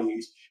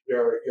bodies.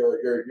 You're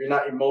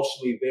not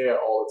emotionally there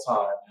all the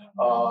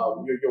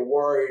time. You're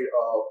worried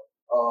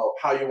of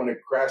how you want to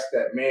grasp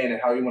that man and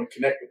how you want to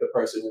connect with the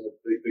person. And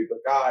the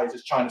guy is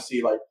just trying to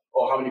see like,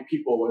 oh, how many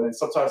people? And then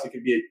sometimes it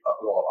can be,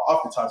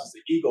 oftentimes it's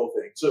the ego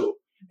thing too,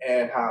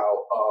 and how.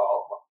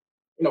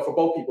 You know, for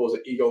both people, it's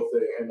an ego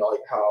thing, and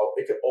like how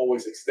it could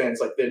always extend. It's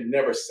like they're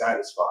never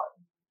satisfied.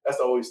 That's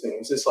the always thing.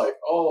 It's just like,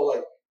 oh,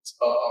 like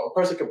a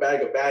person could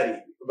bag a baddie,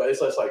 but it's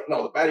just like,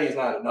 no, the baddie is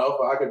not enough.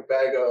 I could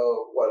bag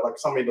like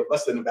somebody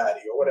less than a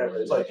baddie or whatever.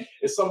 It's like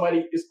it's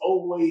somebody. It's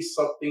always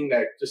something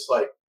that just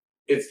like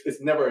it's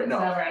never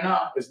enough. It's never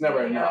enough. It's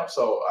never enough.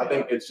 So I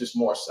think it's just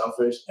more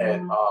selfish,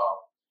 and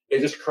it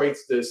just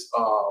creates this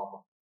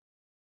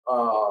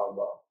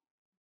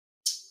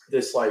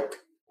this like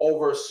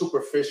over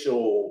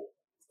superficial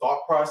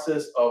thought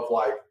process of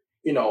like,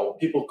 you know,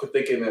 people could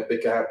thinking that they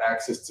can have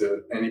access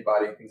to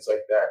anybody, things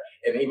like that.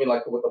 And even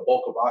like with the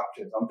bulk of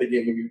options, I'm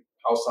thinking maybe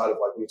outside of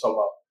like when you talk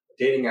about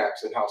dating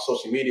apps and how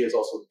social media is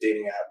also a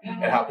dating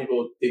app and how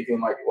people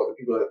thinking like, or the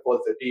people that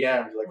flood their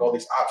DMs, like all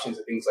these options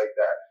and things like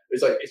that.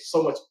 It's like, it's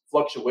so much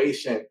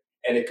fluctuation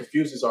and it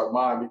confuses our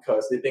mind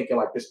because they're thinking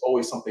like there's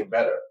always something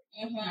better.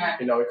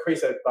 You know, it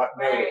creates that thought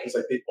narrative. It's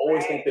like they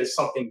always think there's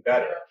something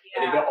better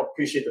and they don't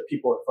appreciate the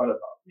people in front of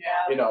them.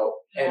 You know,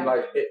 and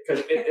like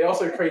because it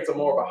also creates a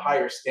more of a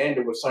higher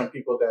standard with certain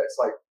people that it's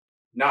like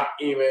not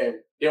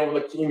even they don't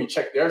even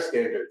check their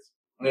standards.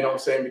 You know what I'm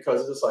saying?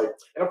 Because it's just like,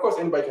 and of course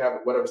anybody can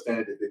have whatever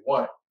standard that they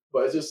want,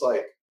 but it's just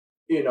like,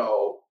 you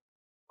know,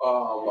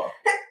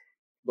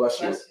 bless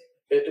you.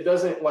 It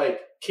doesn't like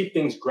keep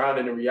things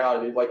grounded in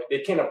reality. Like they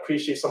can't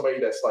appreciate somebody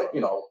that's like,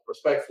 you know,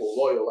 respectful,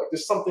 loyal. Like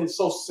there's something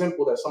so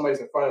simple that somebody's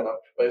in front of them,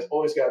 but it's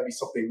always got to be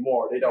something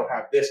more. They don't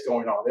have this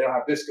going on. They don't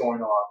have this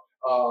going on.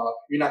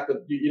 You're not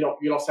you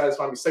don't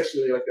satisfy me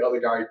sexually like the other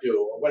guy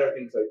do, or whatever,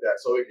 things like that.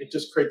 So it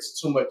just creates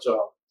too much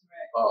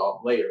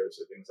layers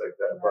and things like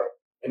that. But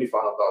any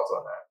final thoughts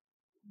on that?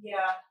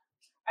 Yeah.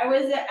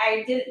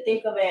 I didn't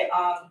think of it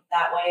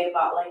that way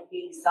about like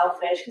being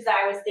selfish, because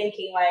I was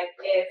thinking like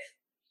if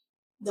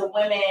the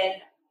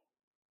women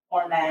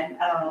or men,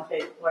 I don't know if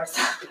it works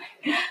out like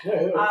I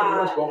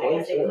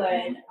guess it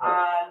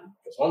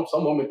could.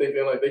 Some women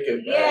thinking like they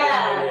can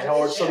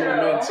or some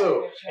men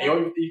too.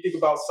 And you think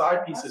about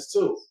side pieces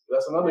too.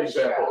 That's another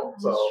example.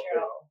 So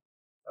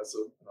that's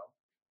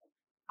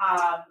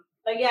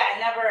but yeah,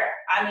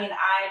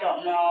 I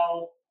don't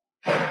know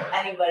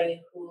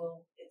anybody who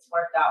it's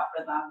worked out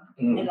for them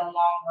in the long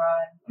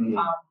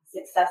run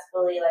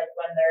successfully, like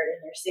when they're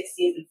in their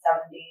 60s and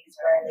 70s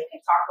where they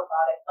can talk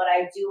about it. But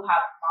I do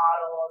have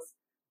models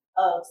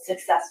of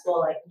successful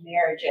like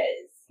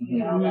marriages, you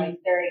know,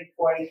 like 30,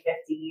 40,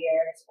 50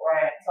 years or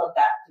until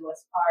death do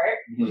us part.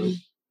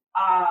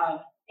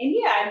 And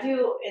yeah, I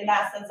do, in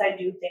that sense, I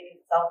do think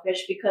it's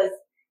selfish because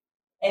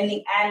in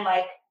the end,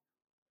 like,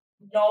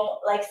 no,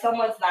 like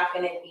someone's not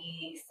going to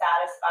be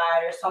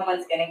satisfied or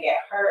someone's going to get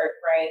hurt,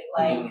 right?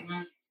 Like,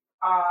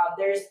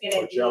 there's going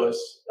to be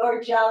jealous,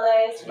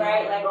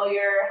 right? Like, oh,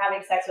 you're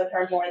having sex with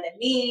her more than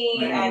me.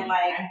 And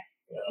like,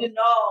 you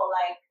know,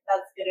 like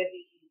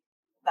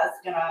that's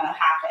going to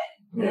happen,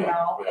 you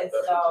know? And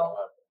so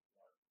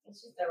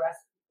it's just a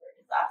recipe for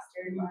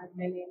disaster, in my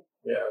opinion.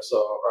 Yeah. So,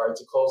 all right,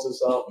 to close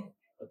this out,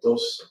 a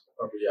dose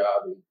of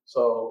reality.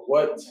 So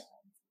what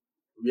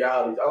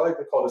reality, I like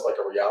to call this like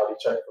a reality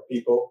check for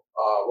people.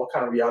 What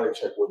kind of reality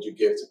check would you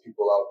give to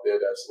people out there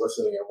that's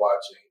listening and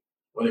watching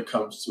when it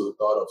comes to the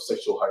thought of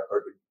sexual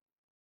hypergamy?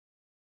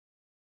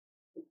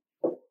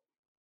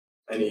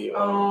 Any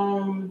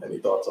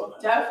thoughts on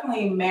that?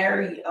 Definitely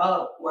marry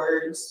up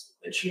words,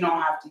 but you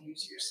don't have to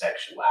use your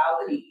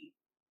sexuality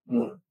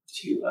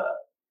to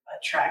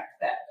attract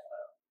that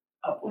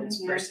upwards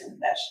person.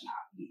 That should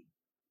not be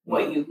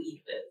what you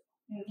lead with.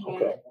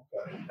 Okay.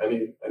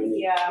 Any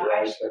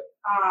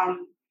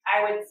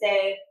I would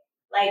say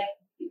like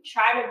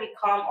try to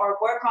become or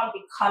work on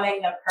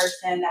becoming the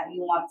person that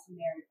you want to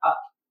marry up.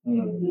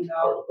 You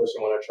know, or the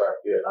person you want to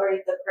attract, or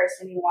the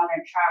person you want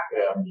to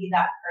attract, be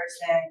that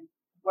person,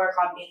 work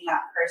on being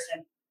that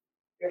person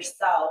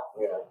yourself.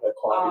 Yeah, that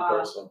quality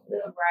person.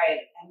 Yeah.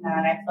 Right. And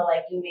then I feel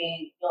like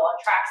you'll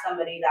attract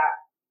somebody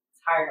that's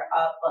higher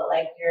up, but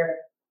like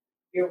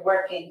you're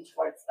working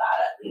towards that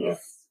at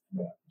least.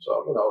 Yeah.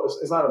 So,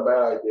 it's not a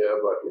bad idea,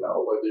 but,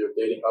 whether you're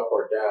dating up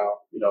or down,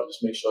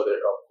 just make sure they're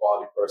a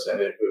quality person.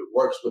 And if it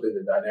works within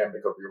the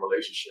dynamic of your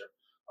relationship,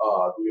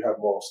 do you have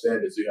moral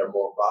standards? Do you have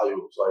moral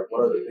values? Like,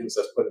 what are the things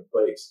that's put in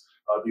place?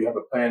 Do you have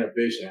a plan, a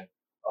vision?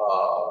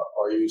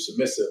 Are you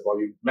submissive? Are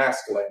you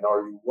masculine?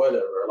 Are you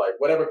whatever? Like,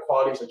 whatever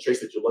qualities and traits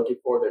that you're looking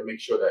for, then make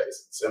sure that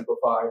it's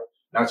simplified,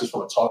 not just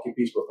from a talking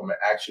piece, but from an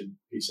action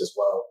piece as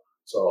well.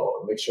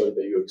 So make sure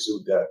that you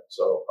exude that.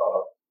 So,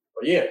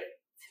 but yeah.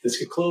 This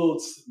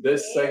concludes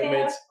this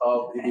segment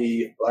of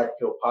the Black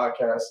Pill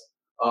podcast.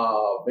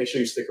 Make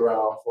sure you stick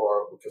around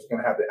because we're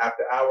going to have the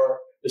after hour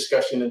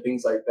discussion and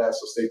things like that.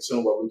 So stay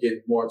tuned where we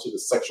get more into the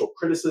sexual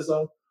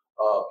criticism,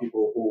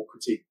 people who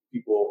critique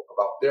people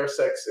about their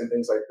sex and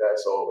things like that.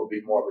 So it'll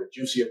be more of a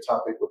juicier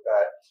topic with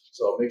that.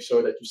 So make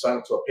sure that you sign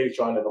up to our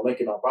Patreon and the link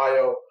in our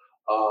bio,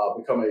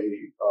 become a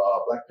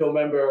Black Pill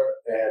member,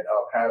 and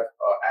have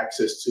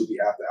access to the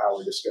after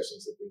hour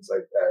discussions and things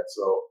like that.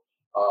 So,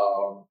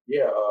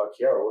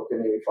 Kiara, where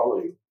can they follow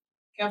you?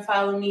 You can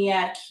follow me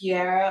at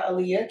Kiara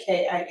Aaliyah,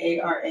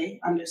 KIARA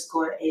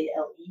 _ALEYI.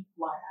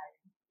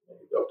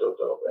 Dope.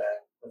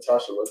 And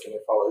Natasha, where can they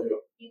follow you?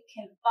 You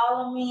can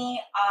follow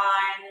me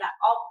on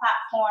all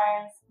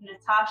platforms,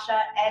 Natasha,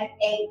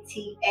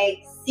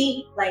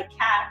 NATAC, like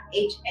cat,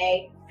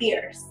 HA,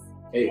 Fierce.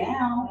 Hey.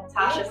 Yeah,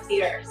 Natasha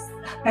Fierce.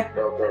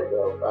 Dope.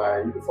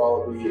 You can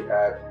follow me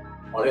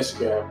on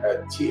Instagram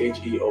at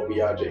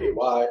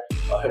THEOBIJAY.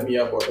 Hit me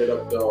up or hit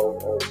up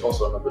Bill.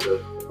 Also remember that,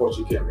 of course,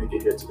 you can't make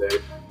it here today.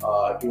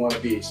 If you want to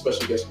be a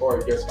special guest or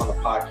a guest on the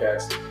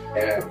podcast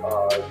and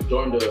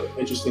join the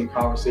interesting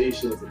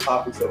conversations, the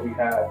topics that we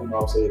have,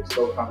 it's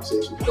dope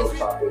conversations, dope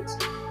topics.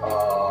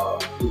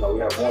 We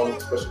have more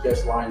special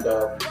guests lined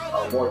up,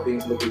 more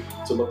things to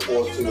look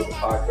forward to with the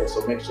podcast.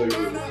 So make sure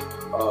you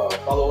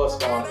follow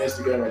us on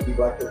Instagram at The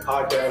Black Pill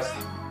Podcast.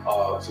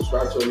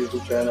 Subscribe to our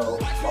YouTube channel,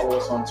 follow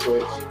us on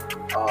Twitch.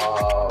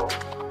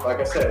 Like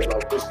I said,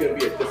 there's going to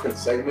be a different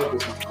segment.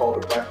 This is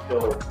called the Black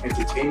Pill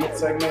Entertainment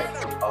segment,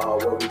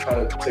 where we kind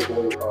of take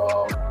away a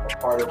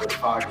part of the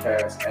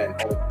podcast and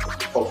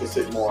focus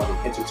it more on the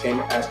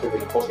entertainment aspect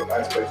and the cultural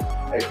aspect,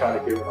 and kind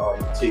of giving our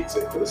critiques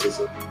and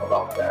criticism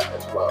about that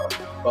as well.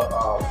 But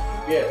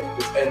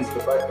this ends the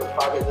Black Pill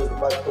podcast. This is the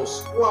Black Pill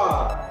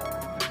Squad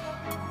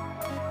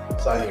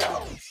signing out.